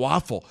 hot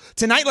waffle?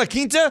 Tonight, La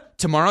Quinta,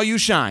 tomorrow you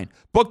shine.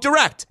 Book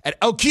direct at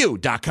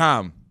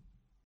LQ.com.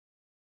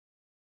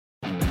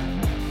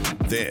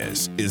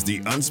 This is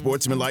the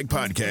Unsportsmanlike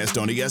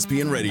Podcast on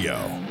ESPN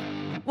Radio.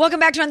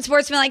 Welcome back to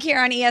Unsportsmanlike here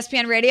on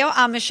ESPN Radio.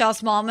 I'm Michelle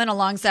Smallman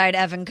alongside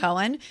Evan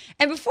Cohen.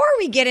 And before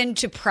we get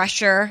into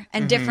pressure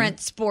and different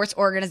sports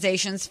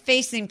organizations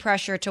facing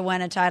pressure to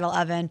win a title,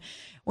 Evan,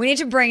 we need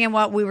to bring in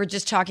what we were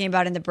just talking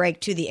about in the break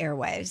to the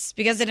airwaves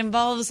because it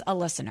involves a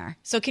listener.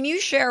 So can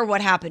you share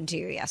what happened to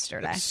you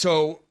yesterday?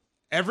 So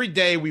every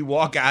day we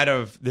walk out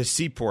of the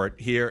seaport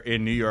here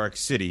in New York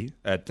City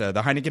at the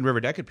Heineken River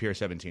Deck at Pier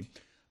 17.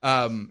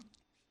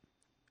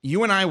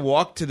 You and I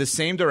walk to the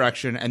same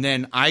direction, and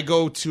then I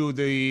go to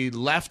the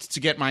left to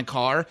get my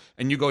car,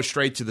 and you go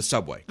straight to the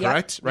subway,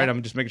 correct? Right,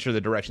 I'm just making sure the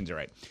directions are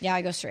right. Yeah,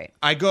 I go straight.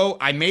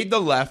 I made the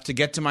left to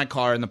get to my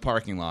car in the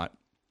parking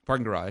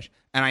garage,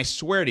 and I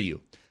swear to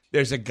you,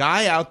 there's a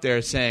guy out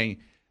there saying,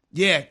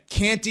 yeah,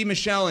 Canty,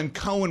 Michelle, and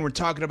Cohen were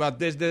talking about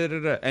this, da, da,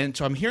 da. And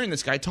so I'm hearing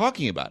this guy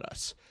talking about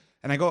us.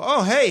 And I go,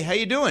 oh, hey, how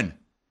you doing?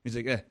 He's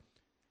like,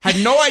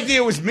 had no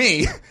idea it was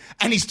me,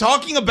 and he's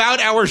talking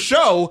about our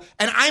show,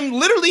 and I'm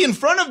literally in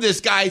front of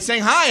this guy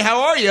saying, hi,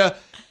 how are you?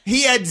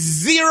 He had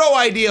zero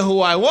idea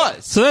who I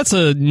was. So that's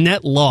a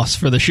net loss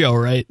for the show,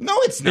 right? No,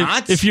 it's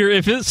not.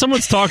 If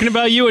someone's talking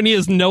about you and he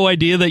has no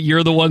idea that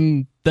you're the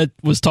one that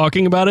was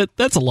talking about it,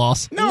 that's a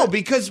loss. No,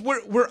 because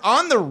we're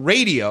on the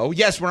radio.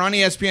 Yes, we're on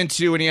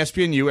ESPN2 and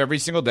ESPNU every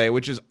single day,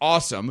 which is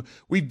awesome.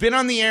 We've been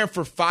on the air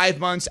for 5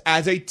 months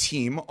as a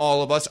team,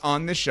 all of us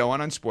on this show on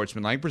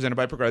Unsportsmanlike, presented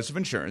by Progressive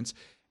Insurance.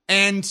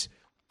 And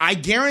I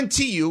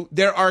guarantee you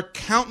there are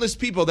countless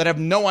people that have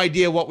no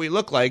idea what we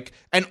look like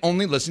and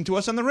only listen to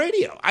us on the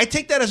radio. I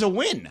take that as a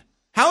win.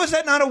 How is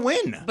that not a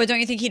win? But don't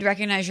you think he'd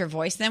recognize your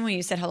voice then when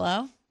you said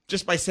hello?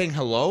 Just by saying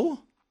hello?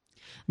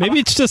 Maybe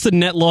it's just a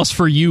net loss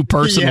for you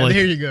personally. Yeah,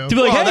 there you go. To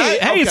be like,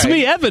 hey, it's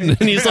me, Evan.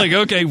 And he's like,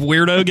 okay,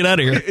 weirdo, get out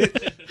of here.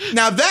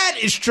 Now that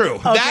is true.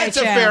 That's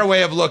a fair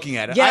way of looking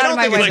at it. Get I out don't of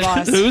my think way, it's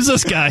boss. Who's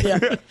this guy?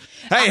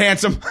 Hey,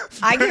 handsome.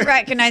 I get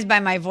recognized by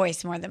my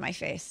voice more than my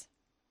face.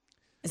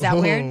 Is that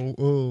weird?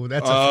 Oh,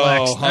 that's a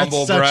flex.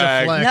 Humble that's such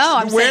brag. a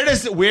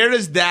flex. No, where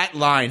does that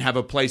line have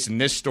a place in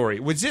this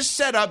story? Was this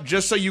set up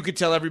just so you could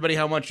tell everybody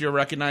how much you're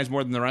recognized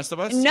more than the rest of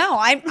us? No,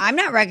 I'm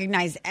not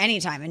recognized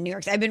anytime in New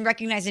York. I've been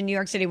recognized in New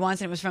York City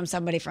once, and it was from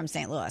somebody from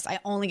St. Louis. I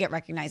only get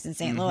recognized in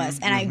St. Louis,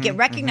 and I get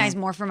recognized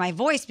more for my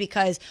voice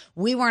because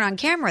we weren't on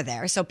camera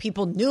there, so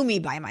people knew me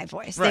by my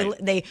voice. Right.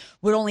 They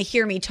would only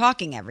hear me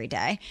talking every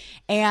day.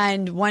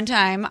 And one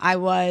time I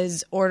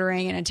was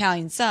ordering an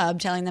Italian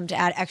sub, telling them to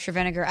add extra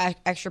vinegar,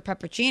 extra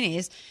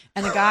pepperoncini.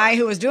 And the guy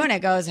who was doing it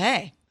goes,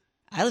 hey,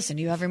 I listen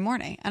to you every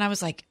morning. And I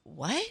was like,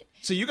 what?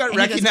 So you got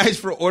recognized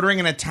for ordering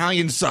an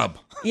Italian sub?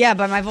 Yeah,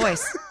 by my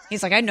voice.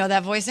 He's like, I know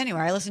that voice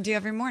anywhere. I listen to you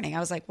every morning.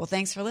 I was like, well,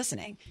 thanks for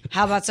listening.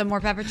 How about some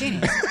more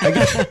pepperoncinis?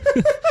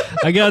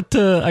 I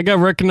got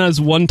recognized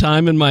one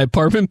time in my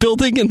apartment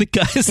building, and the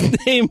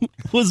guy's name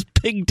was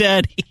Big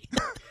Daddy.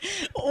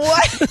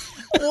 What?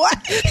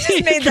 What? You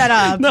just made that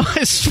up. No,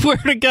 I swear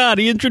to God,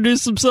 he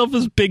introduced himself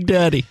as Big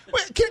Daddy.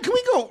 Wait, can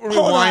we go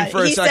rewind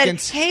for a second? He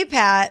said, hey,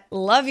 Pat,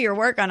 love your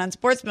work on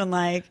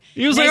Unsportsmanlike.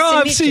 He was like,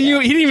 I've seen you.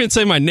 He didn't even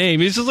say my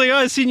name. He's just like,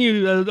 I've seen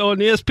you on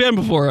ESPN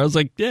before. I was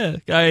like, yeah.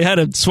 I had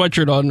a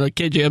sweatshirt on, a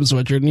KJM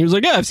sweatshirt, and he was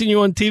like, yeah, I've seen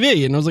you on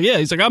TV. And I was like, yeah.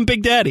 He's like, I'm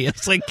Big Daddy. I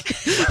was like,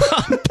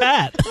 I'm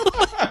Pat.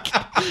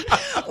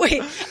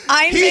 Wait,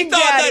 I'm He Big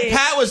thought Daddy. that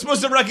Pat was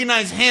supposed to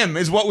recognize him,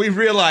 is what we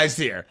realized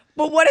here.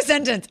 But what a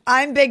sentence.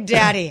 I'm Big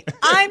Daddy.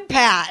 I'm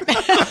Pat.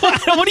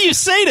 What do you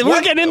say to him?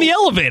 We're getting in the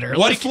elevator.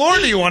 What floor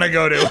do you want to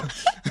go to?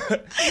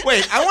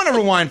 Wait, I want to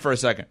rewind for a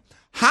second.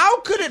 How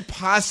could it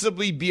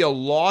possibly be a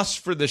loss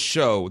for the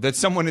show that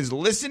someone is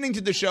listening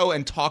to the show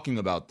and talking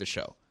about the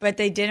show? But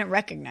they didn't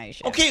recognize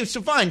you. Okay,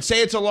 so fine.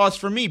 Say it's a loss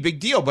for me. Big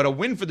deal. But a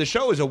win for the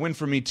show is a win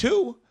for me,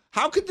 too.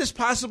 How could this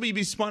possibly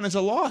be spun as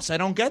a loss? I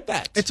don't get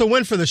that. It's a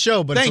win for the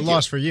show, but it's a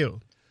loss for you.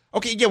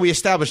 Okay, yeah, we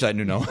established that,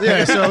 Nuno.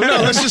 Yeah, so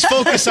let's just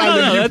focus on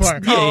the you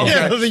part.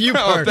 The you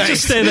part.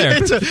 Just stay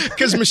there.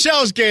 Because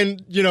Michelle's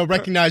getting,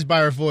 recognized by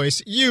her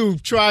voice. You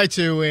try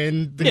to,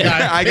 and the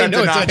guy. I got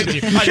denied.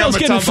 Michelle's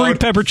getting free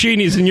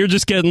pepperoncinis, and you're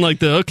just getting like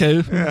the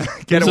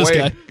get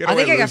away. I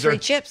think I got free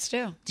chips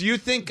too. Do you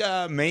think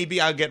maybe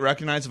I'll get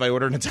recognized if I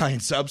order an Italian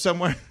sub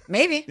somewhere?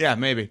 Maybe. Yeah,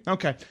 maybe.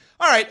 Okay.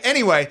 All right.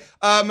 Anyway,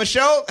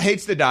 Michelle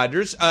hates the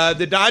Dodgers.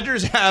 The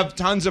Dodgers have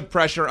tons of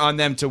pressure on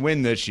them to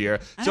win this year.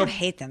 I don't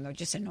hate them. They're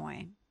just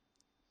annoying.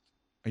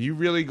 Are you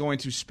really going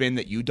to spin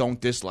that you don't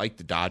dislike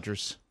the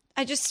Dodgers?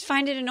 I just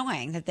find it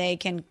annoying that they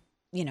can,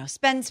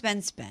 spend.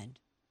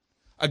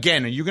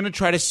 Again, are you going to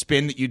try to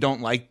spin that you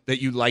don't like,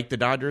 that you like the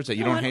Dodgers, that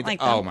you don't hate like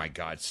them? them? Oh, my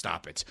God.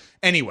 Stop it.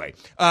 Anyway,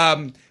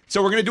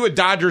 so we're going to do a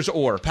Dodgers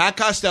or. Pat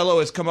Costello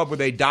has come up with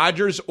a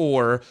Dodgers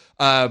or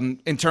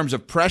in terms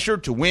of pressure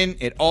to win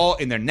it all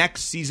in their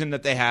next season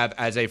that they have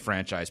as a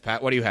franchise.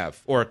 Pat, what do you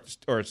have? Or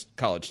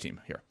college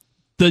team here?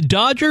 The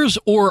Dodgers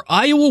or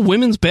Iowa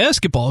women's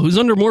basketball, who's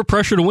under more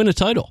pressure to win a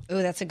title?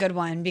 Ooh, that's a good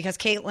one because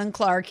Caitlin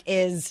Clark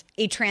is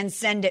a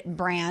transcendent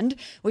brand.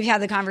 We've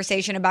had the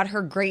conversation about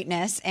her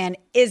greatness and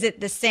is it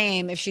the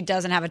same if she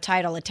doesn't have a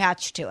title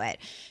attached to it?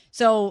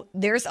 So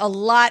there's a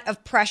lot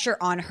of pressure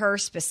on her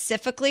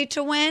specifically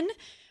to win,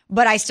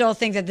 But I still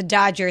think that the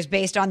Dodgers,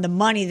 based on the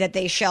money that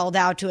they shelled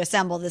out to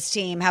assemble this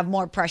team, have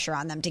more pressure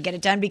on them to get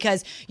it done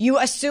because you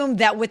assume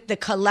that with the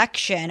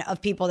collection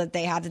of people that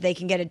they have, that they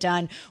can get it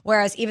done.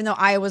 Whereas even though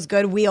Iowa's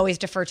good, we always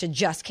defer to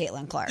just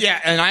Caitlin Clark.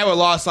 Yeah, and Iowa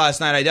lost last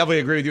night. I definitely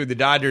agree with you with the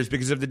Dodgers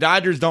because if the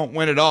Dodgers don't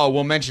win at all,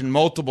 we'll mention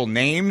multiple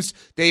names.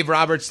 Dave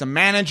Roberts, the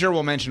manager.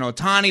 We'll mention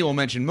Ohtani. We'll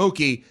mention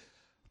Mookie.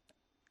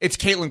 It's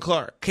Caitlin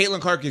Clark.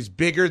 Caitlin Clark is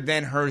bigger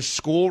than her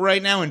school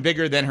right now and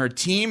bigger than her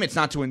team. It's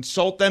not to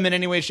insult them in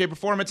any way, shape, or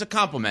form. It's a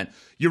compliment.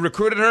 You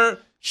recruited her.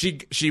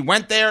 She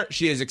went there.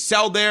 She has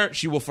excelled there.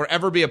 She will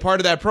forever be a part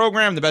of that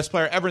program, the best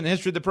player ever in the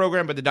history of the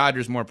program, but the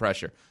Dodgers more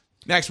pressure.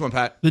 Next one,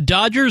 Pat. The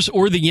Dodgers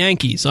or the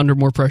Yankees under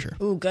more pressure?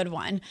 Ooh, good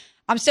one.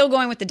 I'm still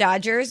going with the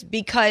Dodgers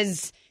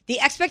because the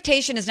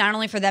expectation is not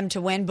only for them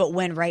to win, but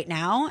win right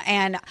now.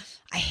 And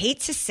I hate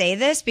to say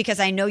this because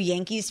I know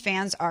Yankees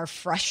fans are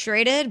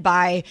frustrated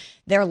by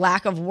their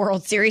lack of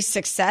World Series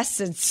success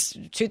since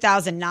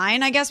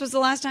 2009, I guess was the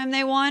last time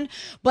they won.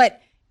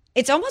 But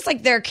it's almost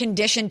like they're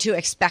conditioned to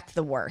expect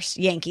the worst,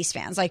 Yankees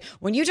fans. Like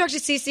when you talk to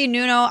CC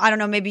Nuno, I don't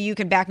know, maybe you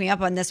can back me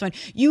up on this one.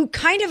 You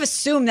kind of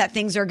assume that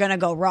things are going to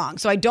go wrong.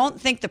 So I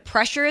don't think the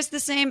pressure is the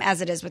same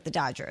as it is with the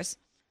Dodgers.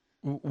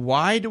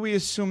 Why do we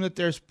assume that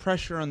there's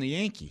pressure on the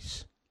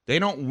Yankees? They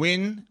don't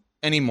win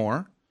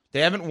anymore. They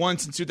haven't won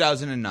since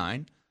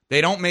 2009. They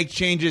don't make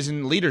changes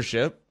in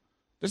leadership.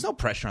 There's no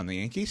pressure on the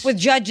Yankees. With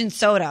Judge and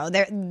Soto,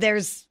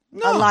 there's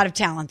a lot of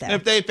talent there.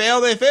 If they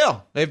fail, they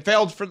fail. They've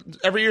failed for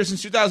every year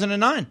since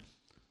 2009.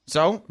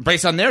 So,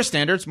 based on their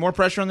standards, more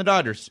pressure on the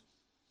Dodgers.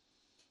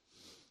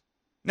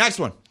 Next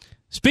one.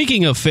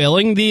 Speaking of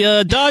failing,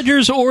 the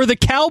Dodgers or the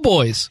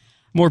Cowboys,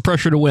 more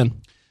pressure to win?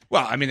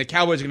 Well, I mean, the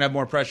Cowboys are going to have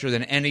more pressure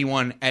than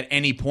anyone at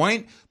any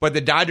point, but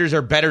the Dodgers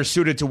are better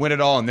suited to win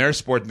it all in their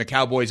sport than the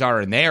Cowboys are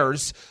in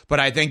theirs. But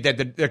I think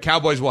that the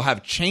Cowboys will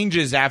have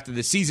changes after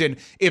the season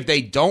if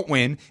they don't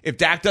win. If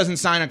Dak doesn't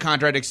sign a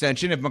contract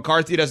extension, if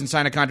McCarthy doesn't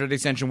sign a contract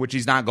extension, which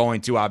he's not going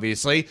to,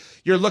 obviously,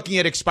 you're looking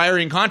at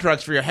expiring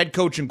contracts for your head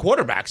coach and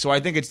quarterback. So I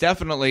think it's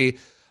definitely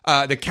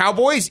the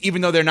Cowboys,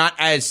 even though they're not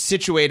as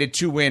situated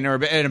to win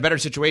or in a better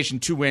situation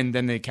to win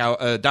than the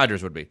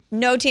Dodgers would be.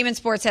 No team in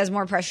sports has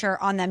more pressure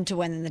on them to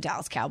win than the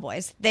Dallas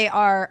Cowboys. They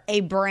are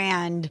a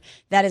brand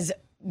that is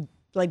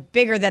like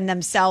bigger than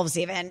themselves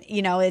even.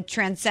 You know, it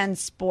transcends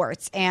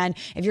sports. And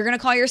if you're going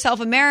to call yourself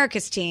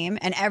America's team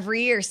and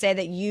every year say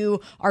that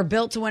you are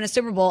built to win a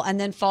Super Bowl and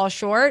then fall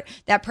short,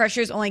 that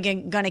pressure is only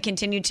going to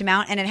continue to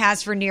mount, and it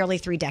has for nearly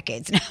 3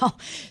 decades now.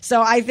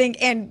 So I think,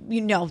 and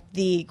you know,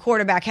 the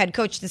quarterback head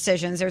coach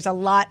decisions, there's a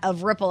lot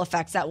of ripple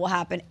effects that will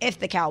happen if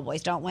the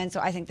Cowboys don't win. So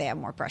I think they have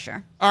more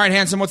pressure. All right,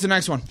 Hanson, what's the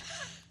next one?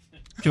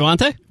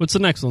 Javante, what's the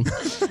next one?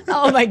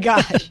 Oh, my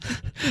gosh.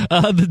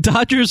 The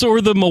Dodgers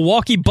or the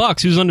Milwaukee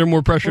Bucks, who's under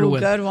more pressure to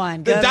win? Good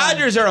one. The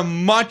Dodgers are a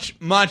much,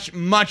 much,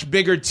 much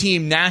bigger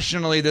team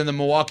nationally than the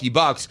Milwaukee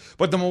Bucks,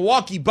 but the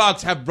Milwaukee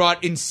Bucks have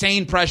brought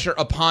insane pressure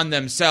upon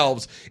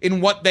themselves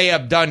in what they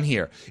have done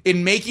here.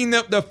 In making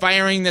the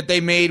firing that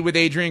they made with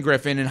Adrian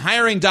Griffin and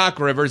hiring Doc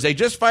Rivers, they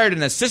just fired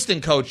an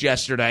assistant coach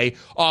yesterday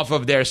off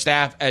of their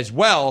staff as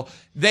well.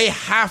 They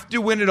have to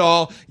win it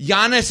all.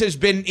 Giannis has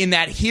been in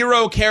that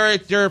hero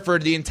character for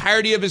the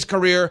entirety of his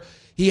career.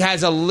 He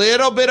has a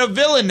little bit of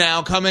villain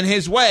now coming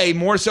his way,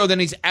 more so than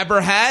he's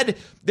ever had.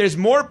 There's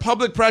more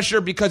public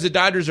pressure because the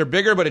Dodgers are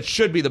bigger, but it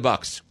should be the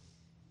Bucks.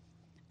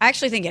 I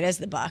actually think it is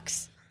the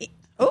Bucks.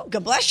 Oh,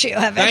 God bless you,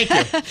 Evan.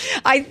 Thank you.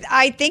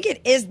 I think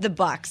it is the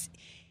Bucks.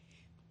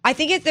 I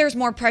think there's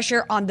more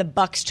pressure on the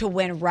Bucks to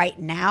win right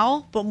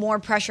now, but more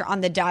pressure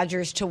on the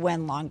Dodgers to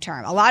win long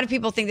term. A lot of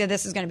people think that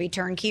this is going to be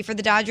turnkey for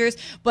the Dodgers,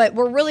 but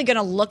we're really going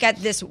to look at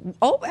this.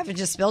 Oh, Evan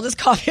just spilled his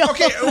coffee.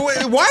 Okay,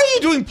 why are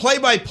you doing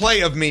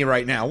play-by-play of me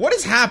right now? What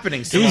is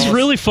happening, It was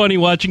really funny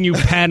watching you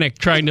panic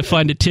trying to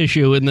find a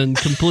tissue and then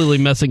completely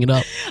messing it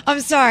up.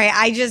 I'm sorry.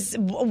 I just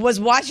was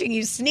watching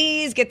you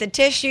sneeze, get the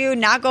tissue,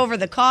 knock over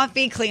the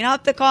coffee, clean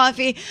up the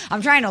coffee.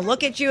 I'm trying to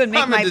look at you and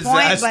make my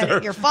point,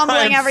 but you're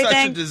fumbling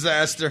everything. Such a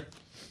disaster.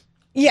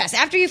 Yes,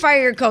 after you fire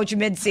your coach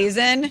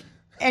mid-season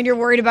and you're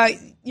worried about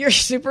your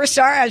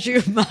superstar as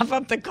you mop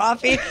up the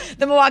coffee,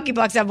 the Milwaukee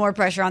Bucks have more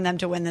pressure on them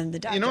to win than the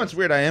Dodgers. You know what's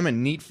weird? I am a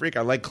neat freak.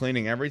 I like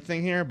cleaning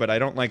everything here, but I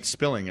don't like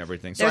spilling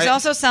everything. So There's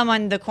also some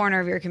on the corner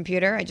of your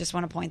computer. I just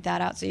want to point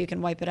that out so you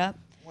can wipe it up.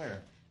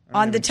 Where?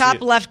 On the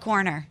top left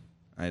corner.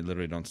 I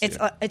literally don't see it.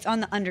 It's on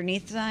the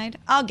underneath side.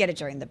 I'll get it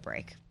during the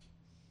break.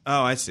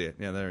 Oh, I see it.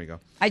 Yeah, there we go.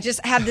 I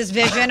just had this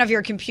vision of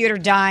your computer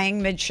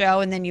dying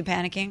mid-show and then you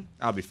panicking.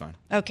 I'll be fine.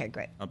 Okay,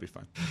 great. I'll be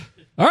fine.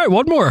 All right,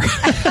 one more.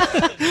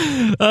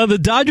 The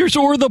Dodgers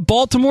or the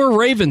Baltimore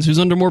Ravens, who's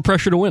under more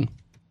pressure to win?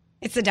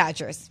 It's the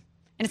Dodgers.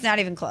 And it's not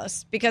even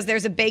close because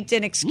there's a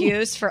baked-in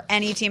excuse for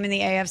any team in the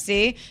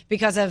AFC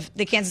because of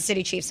the Kansas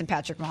City Chiefs and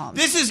Patrick Mahomes.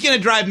 This is going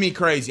to drive me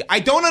crazy.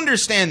 I don't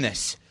understand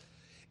this.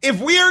 If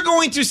we are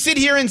going to sit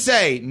here and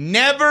say,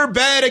 never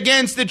bet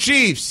against the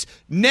Chiefs,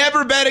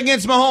 never bet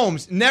against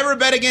Mahomes, never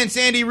bet against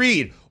Andy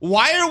Reid,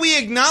 why are we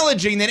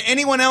acknowledging that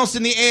anyone else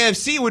in the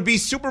AFC would be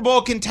Super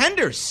Bowl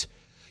contenders?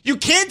 You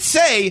can't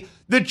say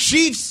the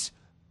Chiefs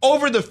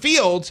over the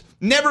field,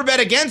 never bet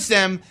against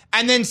them,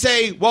 and then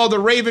say, well, the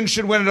Ravens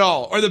should win it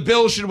all or the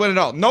Bills should win it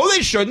all. No,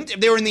 they shouldn't. If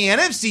they were in the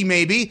NFC,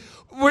 maybe.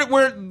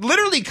 We're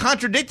literally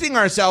contradicting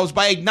ourselves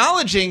by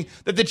acknowledging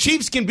that the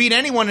Chiefs can beat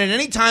anyone at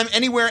any time,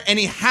 anywhere,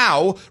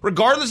 anyhow,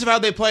 regardless of how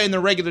they play in the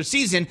regular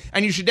season,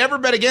 and you should never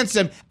bet against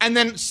them, and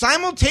then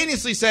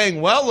simultaneously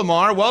saying, well,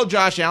 Lamar, well,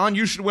 Josh Allen,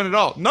 you should win it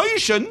all. No, you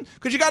shouldn't,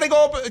 because you got to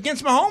go up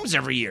against Mahomes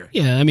every year.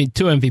 Yeah, I mean,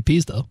 2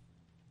 MVPs, though.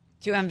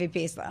 2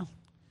 MVPs, though.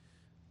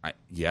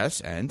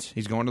 Yes, and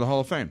he's going to the Hall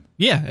of Fame.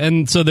 Yeah,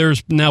 and so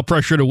there's now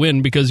pressure to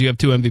win because you have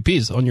 2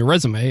 MVPs on your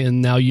resume,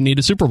 and now you need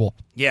a Super Bowl.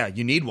 Yeah,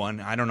 you need one.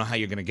 I don't know how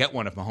you're going to get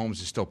one if Mahomes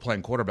is still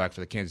playing quarterback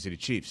for the Kansas City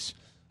Chiefs.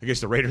 I guess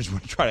the Raiders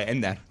would try to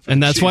end that.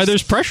 And that's why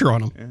there's pressure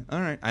on them. Yeah,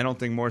 all right. I don't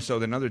think more so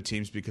than other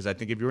teams because I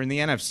think if you were in the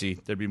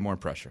NFC, there'd be more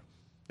pressure.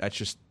 That's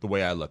just the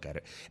way I look at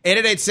it.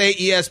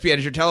 888-SAY-ESPN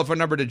is your telephone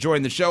number to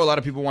join the show. A lot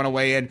of people want to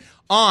weigh in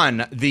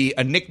on the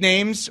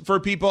nicknames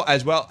for people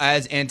as well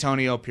as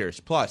Antonio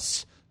Pierce.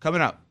 Plus, coming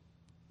up,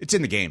 it's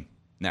in the game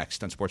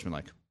next on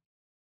Sportsmanlike.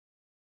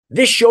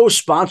 This show is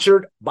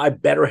sponsored by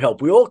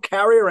BetterHelp. We all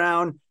carry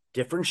around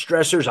different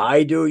stressors.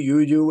 I do,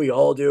 you do, we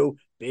all do,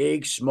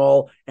 big,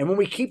 small. And when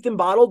we keep them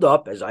bottled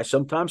up, as I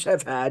sometimes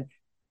have had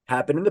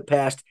happen in the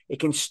past,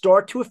 it can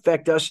start to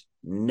affect us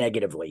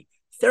negatively.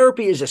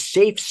 Therapy is a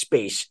safe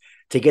space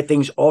to get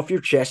things off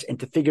your chest and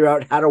to figure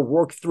out how to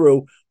work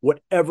through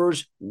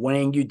whatever's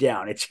weighing you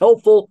down. It's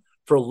helpful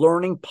for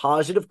learning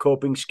positive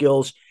coping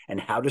skills and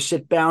how to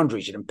set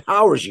boundaries. It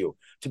empowers you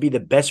to be the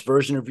best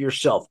version of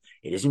yourself.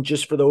 It isn't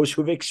just for those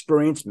who've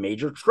experienced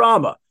major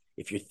trauma.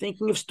 If you're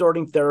thinking of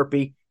starting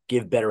therapy,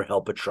 give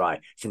BetterHelp a try.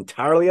 It's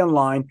entirely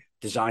online,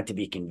 designed to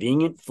be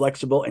convenient,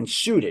 flexible, and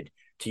suited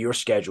to your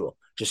schedule.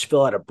 Just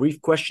fill out a brief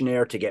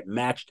questionnaire to get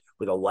matched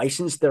with a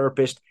licensed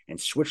therapist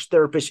and switch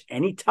therapists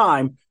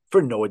anytime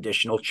for no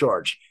additional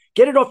charge.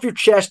 Get it off your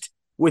chest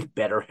with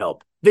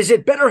BetterHelp.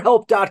 Visit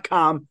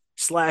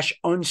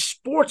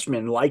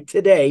BetterHelp.com/unsportsmanlike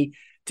today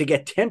to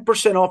get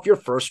 10% off your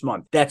first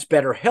month. That's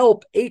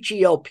BetterHelp,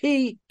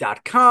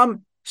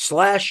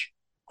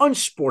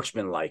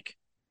 HELP.com/unsportsmanlike.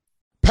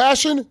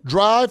 Passion,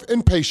 drive,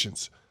 and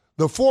patience.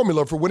 The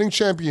formula for winning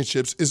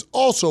championships is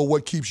also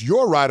what keeps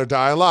your ride or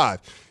die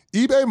alive.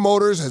 eBay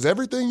Motors has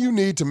everything you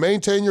need to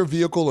maintain your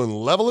vehicle and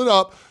level it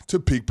up to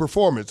peak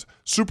performance.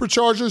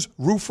 Superchargers,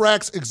 roof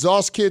racks,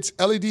 exhaust kits,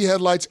 LED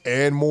headlights,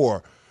 and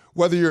more.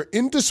 Whether you're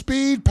into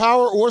speed,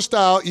 power, or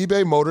style,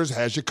 eBay Motors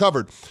has you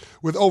covered.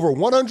 With over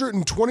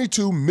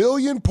 122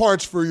 million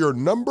parts for your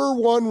number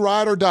one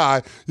ride or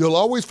die, you'll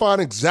always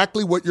find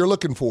exactly what you're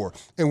looking for.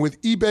 And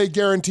with eBay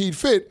Guaranteed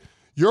Fit,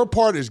 your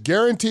part is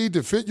guaranteed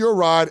to fit your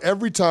ride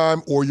every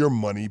time or your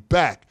money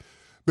back.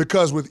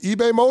 Because with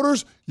eBay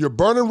Motors, you're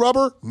burning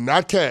rubber,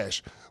 not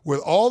cash. With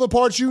all the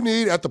parts you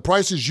need at the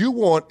prices you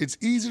want, it's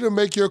easy to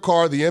make your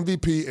car the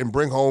MVP and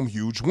bring home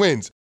huge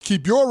wins.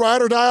 Keep your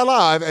ride or die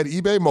alive at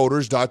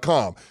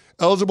ebaymotors.com.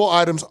 Eligible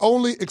items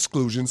only.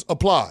 Exclusions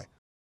apply.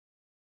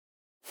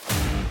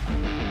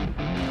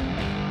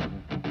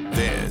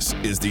 This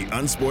is the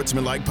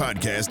Unsportsmanlike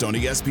Podcast on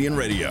ESPN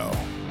Radio.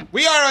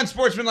 We are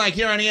Unsportsmanlike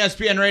here on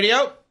ESPN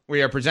Radio.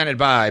 We are presented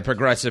by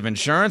Progressive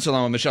Insurance,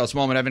 along with Michelle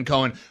Smallman, Evan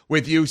Cohen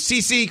with you.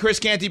 CC, Chris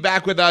Canty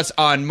back with us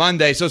on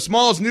Monday. So,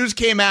 Smalls, news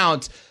came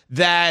out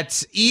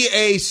that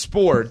EA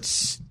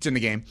Sports, it's in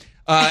the game,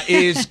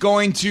 is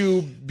going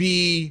to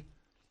be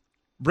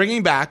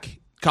bringing back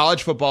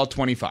college football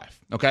 25.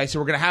 Okay, so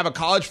we're going to have a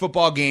college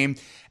football game,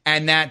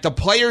 and that the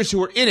players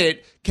who are in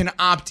it can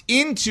opt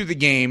into the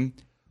game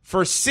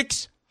for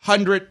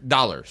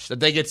 $600.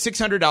 That they get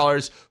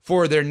 $600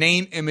 for their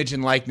name, image,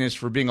 and likeness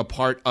for being a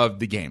part of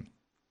the game.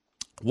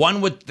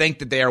 One would think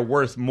that they are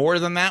worth more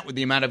than that with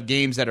the amount of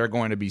games that are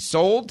going to be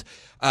sold.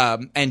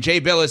 And Jay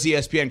Billis,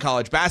 ESPN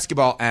college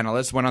basketball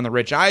analyst, went on the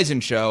Rich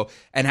Eisen show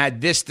and had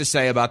this to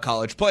say about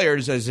college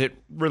players as it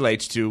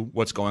relates to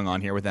what's going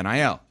on here with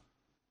NIL.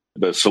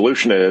 The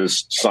solution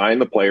is sign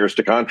the players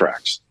to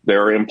contracts.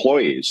 They're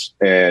employees,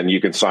 and you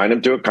can sign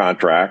them to a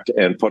contract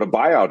and put a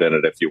buyout in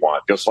it if you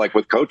want, just like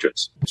with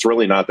coaches. It's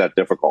really not that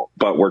difficult.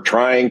 But we're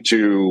trying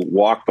to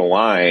walk the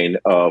line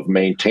of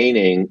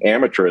maintaining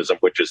amateurism,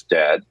 which is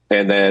dead,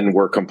 and then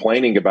we're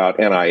complaining about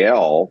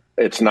NIL.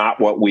 It's not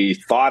what we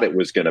thought it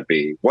was going to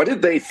be. What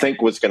did they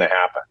think was going to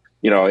happen?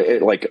 You know,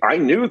 I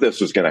knew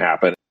this was going to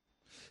happen.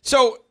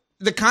 So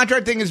the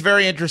contract thing is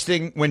very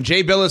interesting. When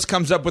Jay Billis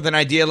comes up with an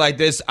idea like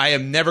this, I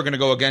am never going to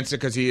go against it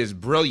because he is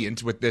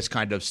brilliant with this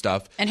kind of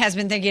stuff. And has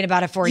been thinking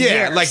about it for years.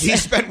 Yeah, like he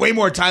spent way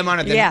more time on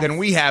it than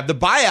we have. The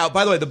buyout,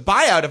 by the way,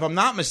 if I'm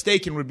not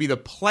mistaken, would be the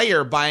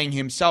player buying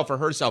himself or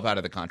herself out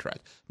of the contract,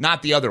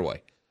 not the other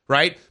way,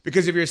 right?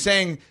 Because if you're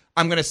saying,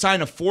 I'm going to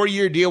sign a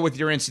 4-year deal with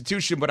your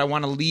institution, but I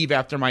want to leave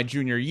after my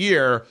junior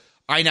year,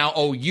 I now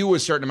owe you a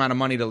certain amount of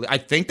money to leave. I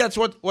think that's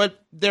what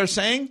they're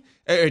saying,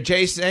 or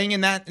Jay's saying in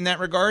that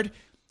regard.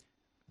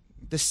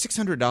 The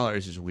 $600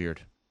 is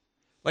weird.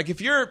 Like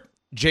if you're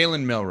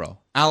Jalen Milroe,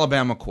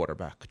 Alabama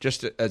quarterback,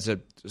 just as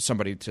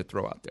somebody to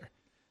throw out there,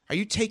 are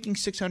you taking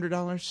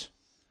 $600?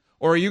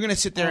 Or are you going to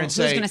sit there and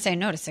say... Who's going to say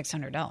no to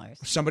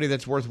 $600? Somebody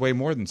that's worth way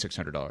more than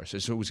 $600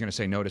 is who's going to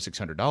say no to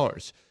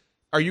 $600.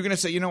 Are you going to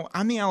say,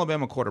 I'm the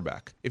Alabama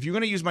quarterback. If you're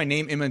going to use my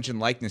name, image, and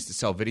likeness to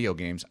sell video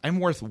games, I'm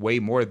worth way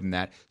more than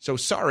that. So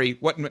sorry,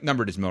 what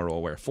number does Milroe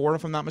wear? 4,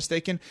 if I'm not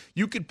mistaken?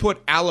 You could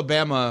put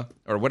Alabama,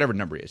 or whatever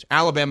number he is,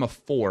 Alabama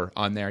 4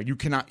 on there. You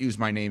cannot use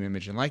my name,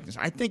 image, and likeness.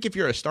 I think if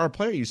you're a star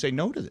player, you say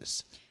no to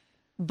this.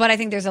 But I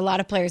think there's a lot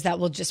of players that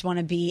will just want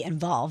to be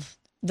involved.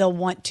 They'll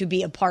want to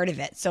be a part of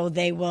it. So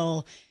they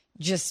will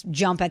just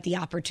jump at the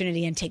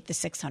opportunity and take the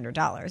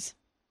 $600.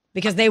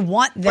 Because they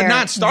want but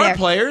not star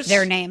players,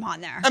 their name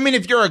on there. I mean,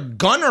 if you're a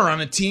gunner on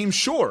a team,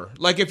 sure.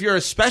 Like if you're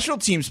a special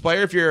teams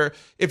player,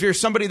 if you're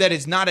somebody that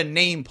is not a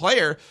name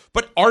player,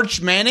 but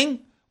Arch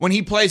Manning, when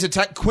he plays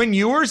Quinn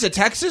Ewers at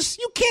Texas,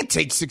 you can't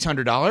take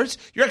 $600.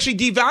 You're actually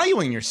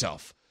devaluing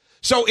yourself.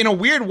 So in a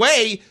weird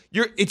way,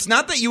 it's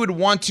not that you would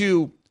want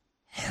to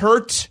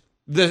hurt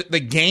the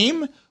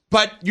game,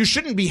 but you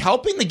shouldn't be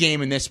helping the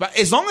game in this. But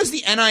as long as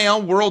the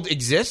NIL world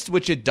exists,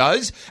 which it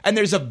does, and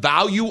there's a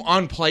value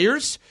on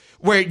players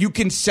where you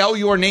can sell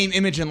your name,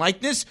 image, and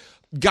likeness,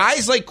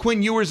 guys like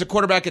Quinn Ewers, a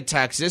quarterback at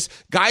Texas,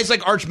 guys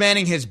like Arch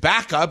Manning, his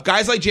backup,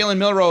 guys like Jalen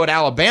Milroe at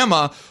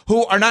Alabama,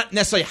 who are not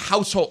necessarily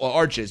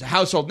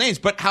household names,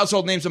 but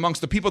household names amongst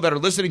the people that are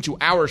listening to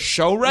our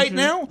show right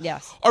now,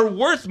 are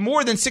worth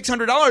more than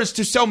 $600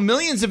 to sell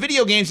millions of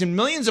video games in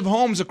millions of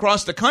homes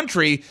across the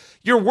country.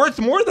 You're worth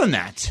more than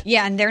that.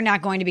 Yeah, and they're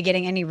not going to be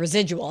getting any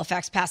residual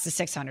effects past the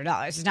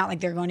 $600. It's not like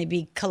they're going to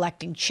be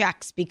collecting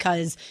checks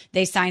because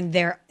they signed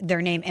their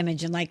name,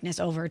 image, and likeness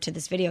over to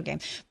this video game.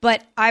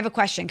 But I have a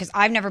question because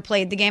I've never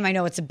played the game. I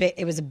know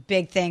it was a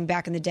big thing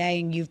back in the day,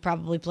 and you've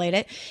probably played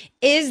it.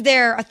 Is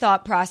there a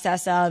thought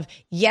process of,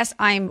 yes,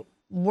 I'm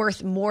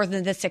worth more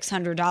than the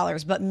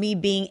 $600, but me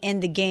being in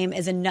the game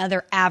is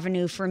another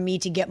avenue for me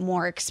to get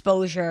more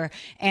exposure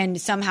and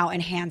somehow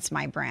enhance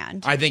my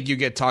brand? I think you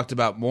get talked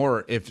about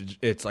more if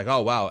it's like,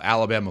 oh, wow,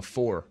 Alabama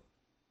 4.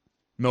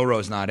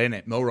 Milroe's not in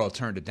it. Milroe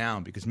turned it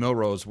down because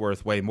Milroe's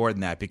worth way more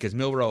than that because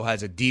Milroe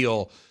has a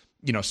deal,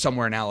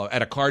 somewhere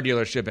at a car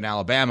dealership in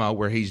Alabama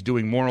where he's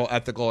doing moral,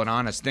 ethical, and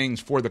honest things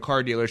for the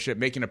car dealership,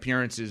 making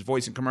appearances,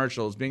 voicing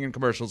commercials, being in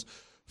commercials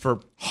for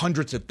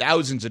hundreds of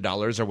thousands of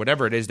dollars or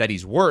whatever it is that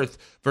he's worth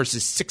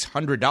versus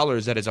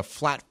 $600 that is a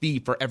flat fee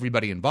for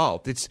everybody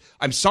involved.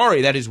 I'm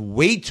sorry, that is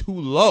way too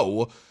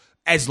low.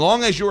 As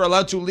long as you're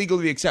allowed to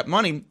legally accept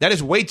money, that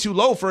is way too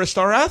low for a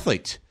star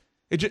athlete.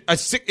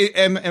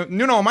 Am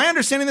I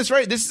understanding this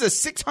right? This is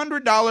a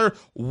 $600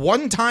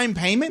 one-time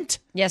payment?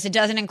 Yes, it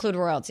doesn't include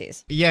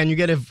royalties. Yeah, and you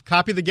get a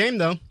copy of the game,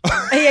 though.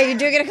 Yeah, you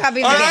do get a copy of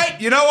the game. All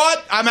right, you know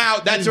what? I'm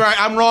out. That's right.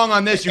 I'm wrong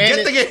on this. You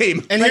get the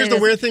game. And here's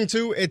the weird thing,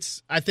 too.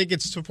 I think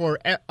it's for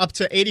up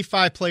to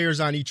 85 players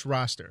on each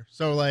roster.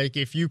 So,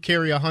 if you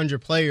carry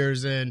 100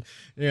 players and,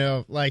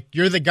 you're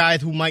the guy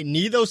who might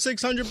need those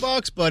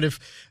 $600, but if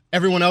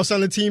everyone else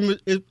on the team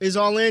is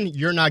all in,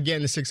 you're not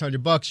getting the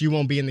 $600. You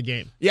won't be in the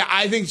game. Yeah,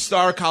 I think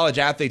star college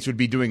athletes would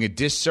be doing a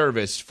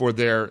disservice for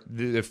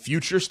the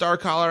future star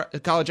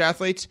college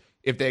athletes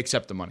if they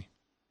accept the money.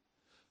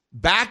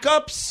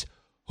 Backups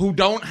who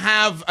don't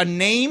have a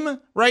name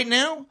right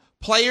now,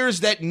 players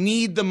that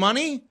need the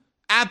money,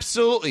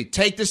 absolutely.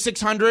 Take the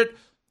 $600,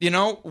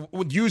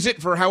 use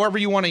it for however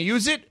you want to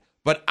use it.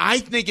 But I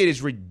think it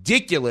is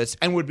ridiculous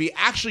and would be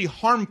actually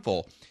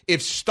harmful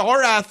if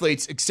star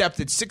athletes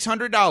accepted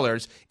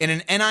 $600 in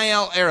an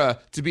NIL era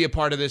to be a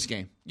part of this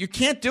game. You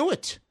can't do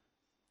it.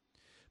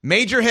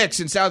 Major Hicks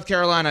in South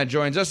Carolina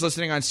joins us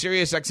listening on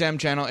Sirius XM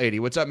Channel 80.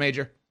 What's up,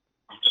 Major?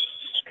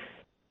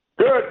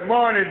 Good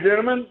morning,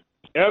 gentlemen.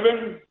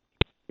 Evan,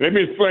 let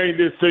me explain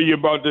this to you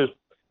about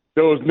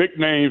those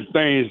nicknames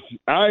things.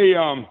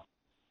 I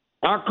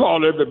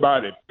call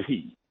everybody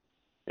P.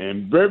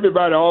 And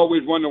everybody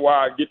always wonder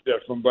why I get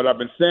that from, but I've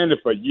been saying it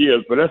for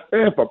years. But I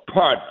stand for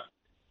partner.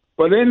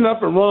 But ain't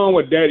nothing wrong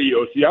with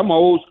Daddyo. See, I'm an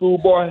old school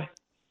boy.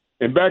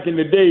 And back in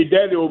the day,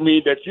 Daddyo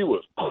mean that you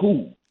was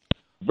cool.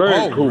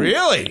 Very cool.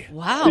 Really?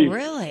 Wow, see,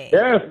 really?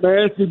 Yes,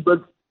 man. See,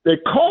 but the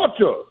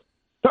culture,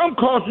 some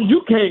cultures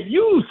you can't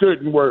use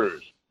certain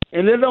words.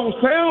 And it don't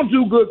sound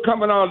too good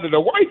coming out of the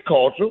white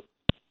culture.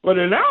 But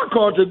in our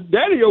culture,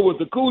 Daddyo was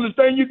the coolest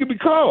thing you could be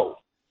called.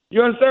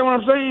 You understand what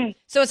I'm saying?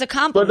 So it's a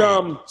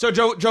compliment. So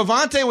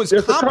Jovante was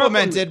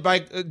complimented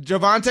by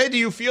Jovante. Do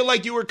you feel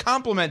like you were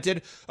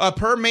complimented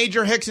per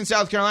Major Hicks in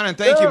South Carolina? And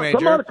thank you, Major.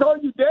 Somebody call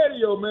you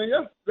Daddyo,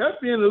 man. That's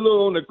being a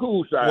little on the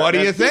cool side. What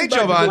do you think,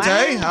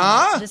 Jovante?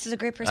 Wow. Huh? This is a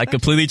great I perspective.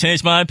 completely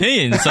changed my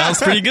opinion. It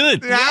sounds pretty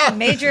good. Yeah,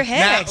 Major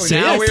Hicks.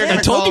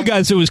 I told you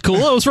guys it was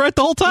cool. I was right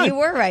the whole time. You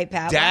were right,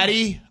 Pat.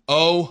 Daddy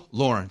O.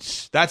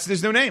 Lawrence. That's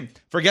his new name.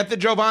 Forget the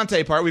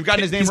Jovante part. We've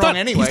gotten his name wrong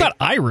anyway. He's not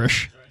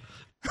Irish.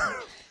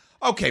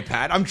 Okay,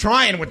 Pat, I'm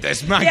trying with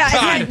this. My yeah,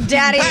 God. It's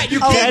Daddy Pat,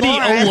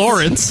 Daddy O.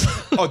 Lawrence.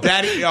 Oh,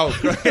 Daddy. Oh,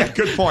 yeah,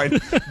 good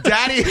point.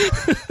 Daddy.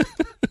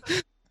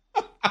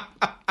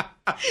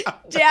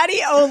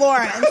 Daddy O.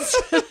 Lawrence.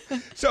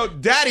 So,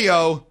 Daddy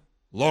O.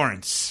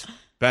 Lawrence.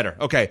 Better.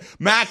 Okay.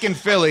 Mac in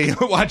Philly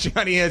watching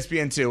on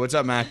ESPN2. What's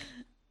up, Mac?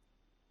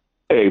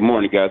 Hey,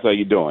 morning, guys. How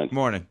you doing?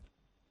 Morning.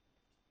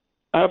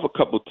 I have a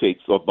couple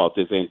takes about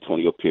this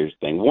Antonio Pierce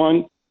thing.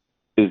 One,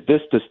 is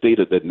this the state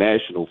of the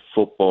National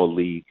Football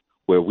League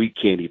where we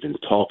can't even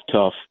talk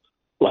tough?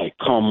 Like,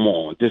 come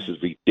on, this is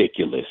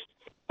ridiculous.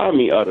 I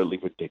mean, utterly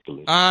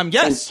ridiculous.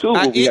 Yes. Two,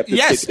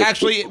 yes,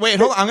 actually, wait,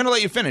 hold on. I'm going to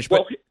let you finish.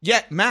 But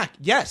Mac,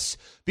 yes.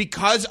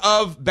 Because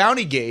of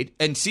Bountygate,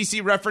 and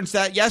CC referenced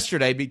that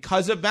yesterday,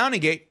 because of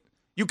Bountygate,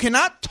 you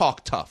cannot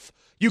talk tough.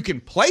 You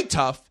can play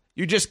tough.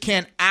 You just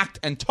can't act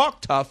and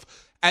talk tough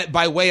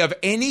by way of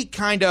any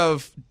kind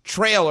of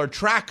trail or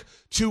track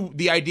to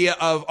the idea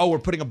of, we're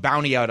putting a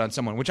bounty out on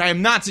someone, which I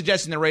am not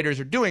suggesting the Raiders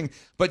are doing.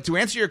 But to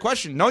answer your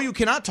question, no, you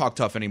cannot talk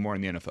tough anymore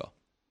in the NFL.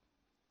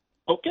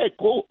 Okay,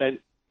 cool. And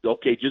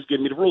okay, just give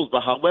me the rules.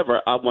 But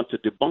however, I want to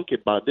debunk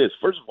it by this.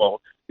 First of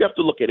all, you have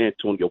to look at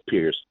Antonio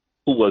Pierce,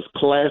 who was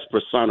class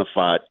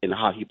personified in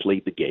how he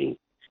played the game.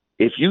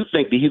 If you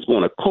think that he's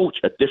going to coach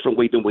a different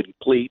way than what he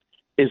played,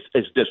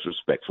 it's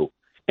disrespectful.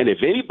 And if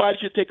anybody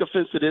should take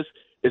offense to this,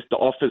 it's the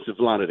offensive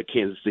line of the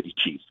Kansas City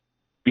Chiefs,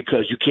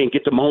 because you can't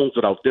get the Mahomes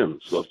without them.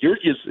 So if you're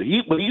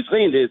what he's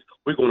saying is,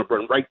 we're going to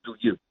run right through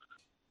you.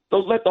 So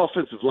let the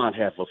offensive line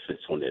have offense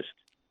on this.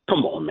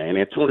 Come on, man.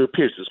 Antonio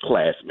Pierce is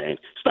class, man.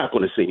 He's not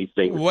going to say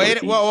anything.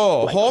 Wait,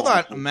 whoa, hold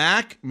on.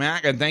 Mac,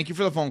 and thank you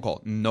for the phone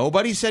call.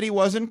 Nobody said he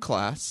wasn't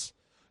class.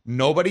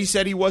 Nobody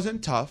said he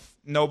wasn't tough.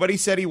 Nobody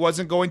said he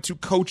wasn't going to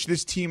coach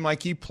this team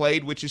like he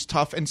played, which is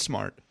tough and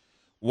smart.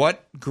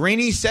 What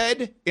Greeny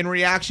said in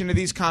reaction to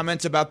these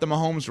comments about the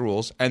Mahomes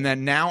rules, and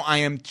then now I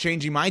am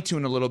changing my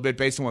tune a little bit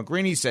based on what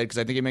Greeny said, because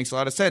I think it makes a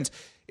lot of sense,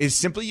 is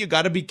simply you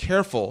got to be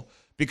careful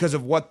because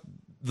of what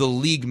the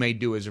league may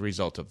do as a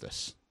result of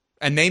this.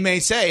 And they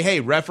may say, hey,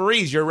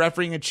 referees, you're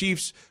refereeing a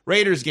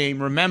Chiefs-Raiders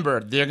game. Remember,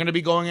 they're going to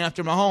be going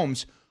after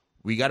Mahomes.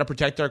 We got to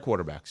protect our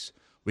quarterbacks.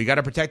 We got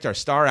to protect our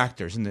star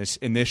actors in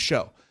this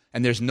show.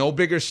 And there's no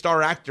bigger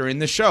star actor in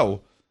the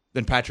show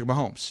than Patrick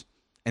Mahomes.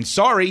 And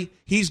sorry,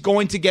 he's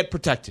going to get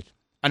protected.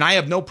 And I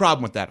have no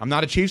problem with that. I'm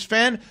not a Chiefs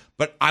fan,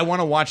 but I want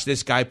to watch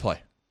this guy play.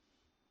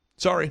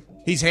 Sorry.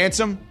 He's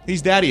handsome.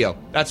 He's Daddyo.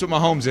 That's what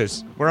Mahomes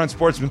is. We're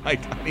Unsportsmanlike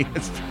on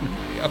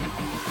ESPN Radio.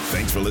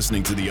 Thanks for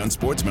listening to the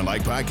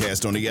Unsportsmanlike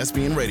podcast on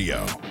ESPN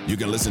Radio. You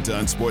can listen to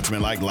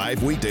Unsportsmanlike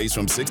live weekdays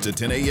from 6 to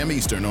 10 a.m.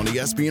 Eastern on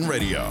ESPN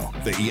Radio,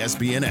 the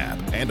ESPN app,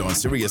 and on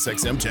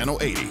SiriusXM Channel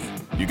 80.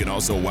 You can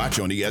also watch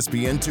on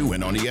ESPN2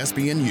 and on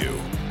ESPNU.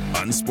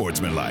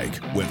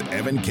 Unsportsmanlike with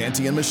Evan,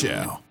 Canty, and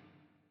Michelle.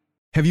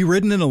 Have you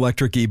ridden an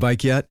electric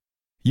e-bike yet?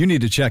 You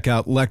need to check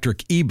out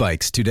Electric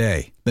E-Bikes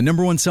today, the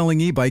 #1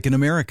 selling e-bike in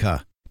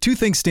America. Two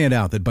things stand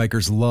out that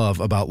bikers love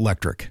about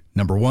Electric.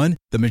 Number one,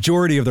 the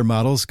majority of their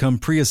models come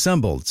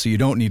pre-assembled, so you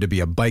don't need to be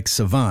a bike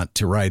savant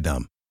to ride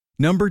them.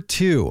 Number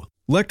two,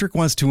 Electric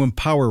wants to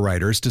empower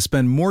riders to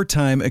spend more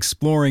time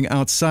exploring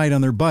outside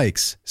on their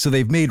bikes, so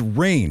they've made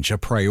range a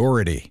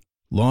priority.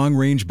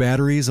 Long-range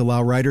batteries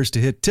allow riders to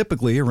hit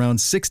typically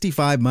around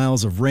 65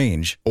 miles of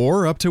range,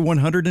 or up to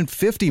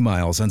 150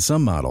 miles on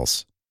some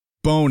models.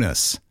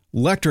 Bonus,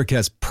 Electric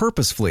has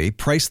purposefully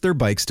priced their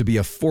bikes to be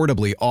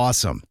affordably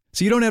awesome,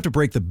 so you don't have to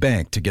break the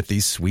bank to get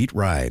these sweet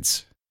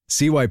rides.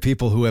 See why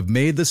people who have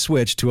made the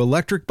switch to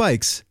electric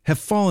bikes have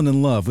fallen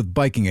in love with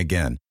biking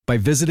again by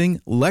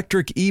visiting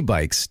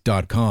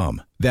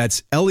lectricebikes.com.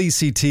 That's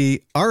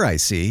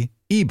LECTRIC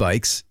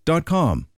ebikes.com.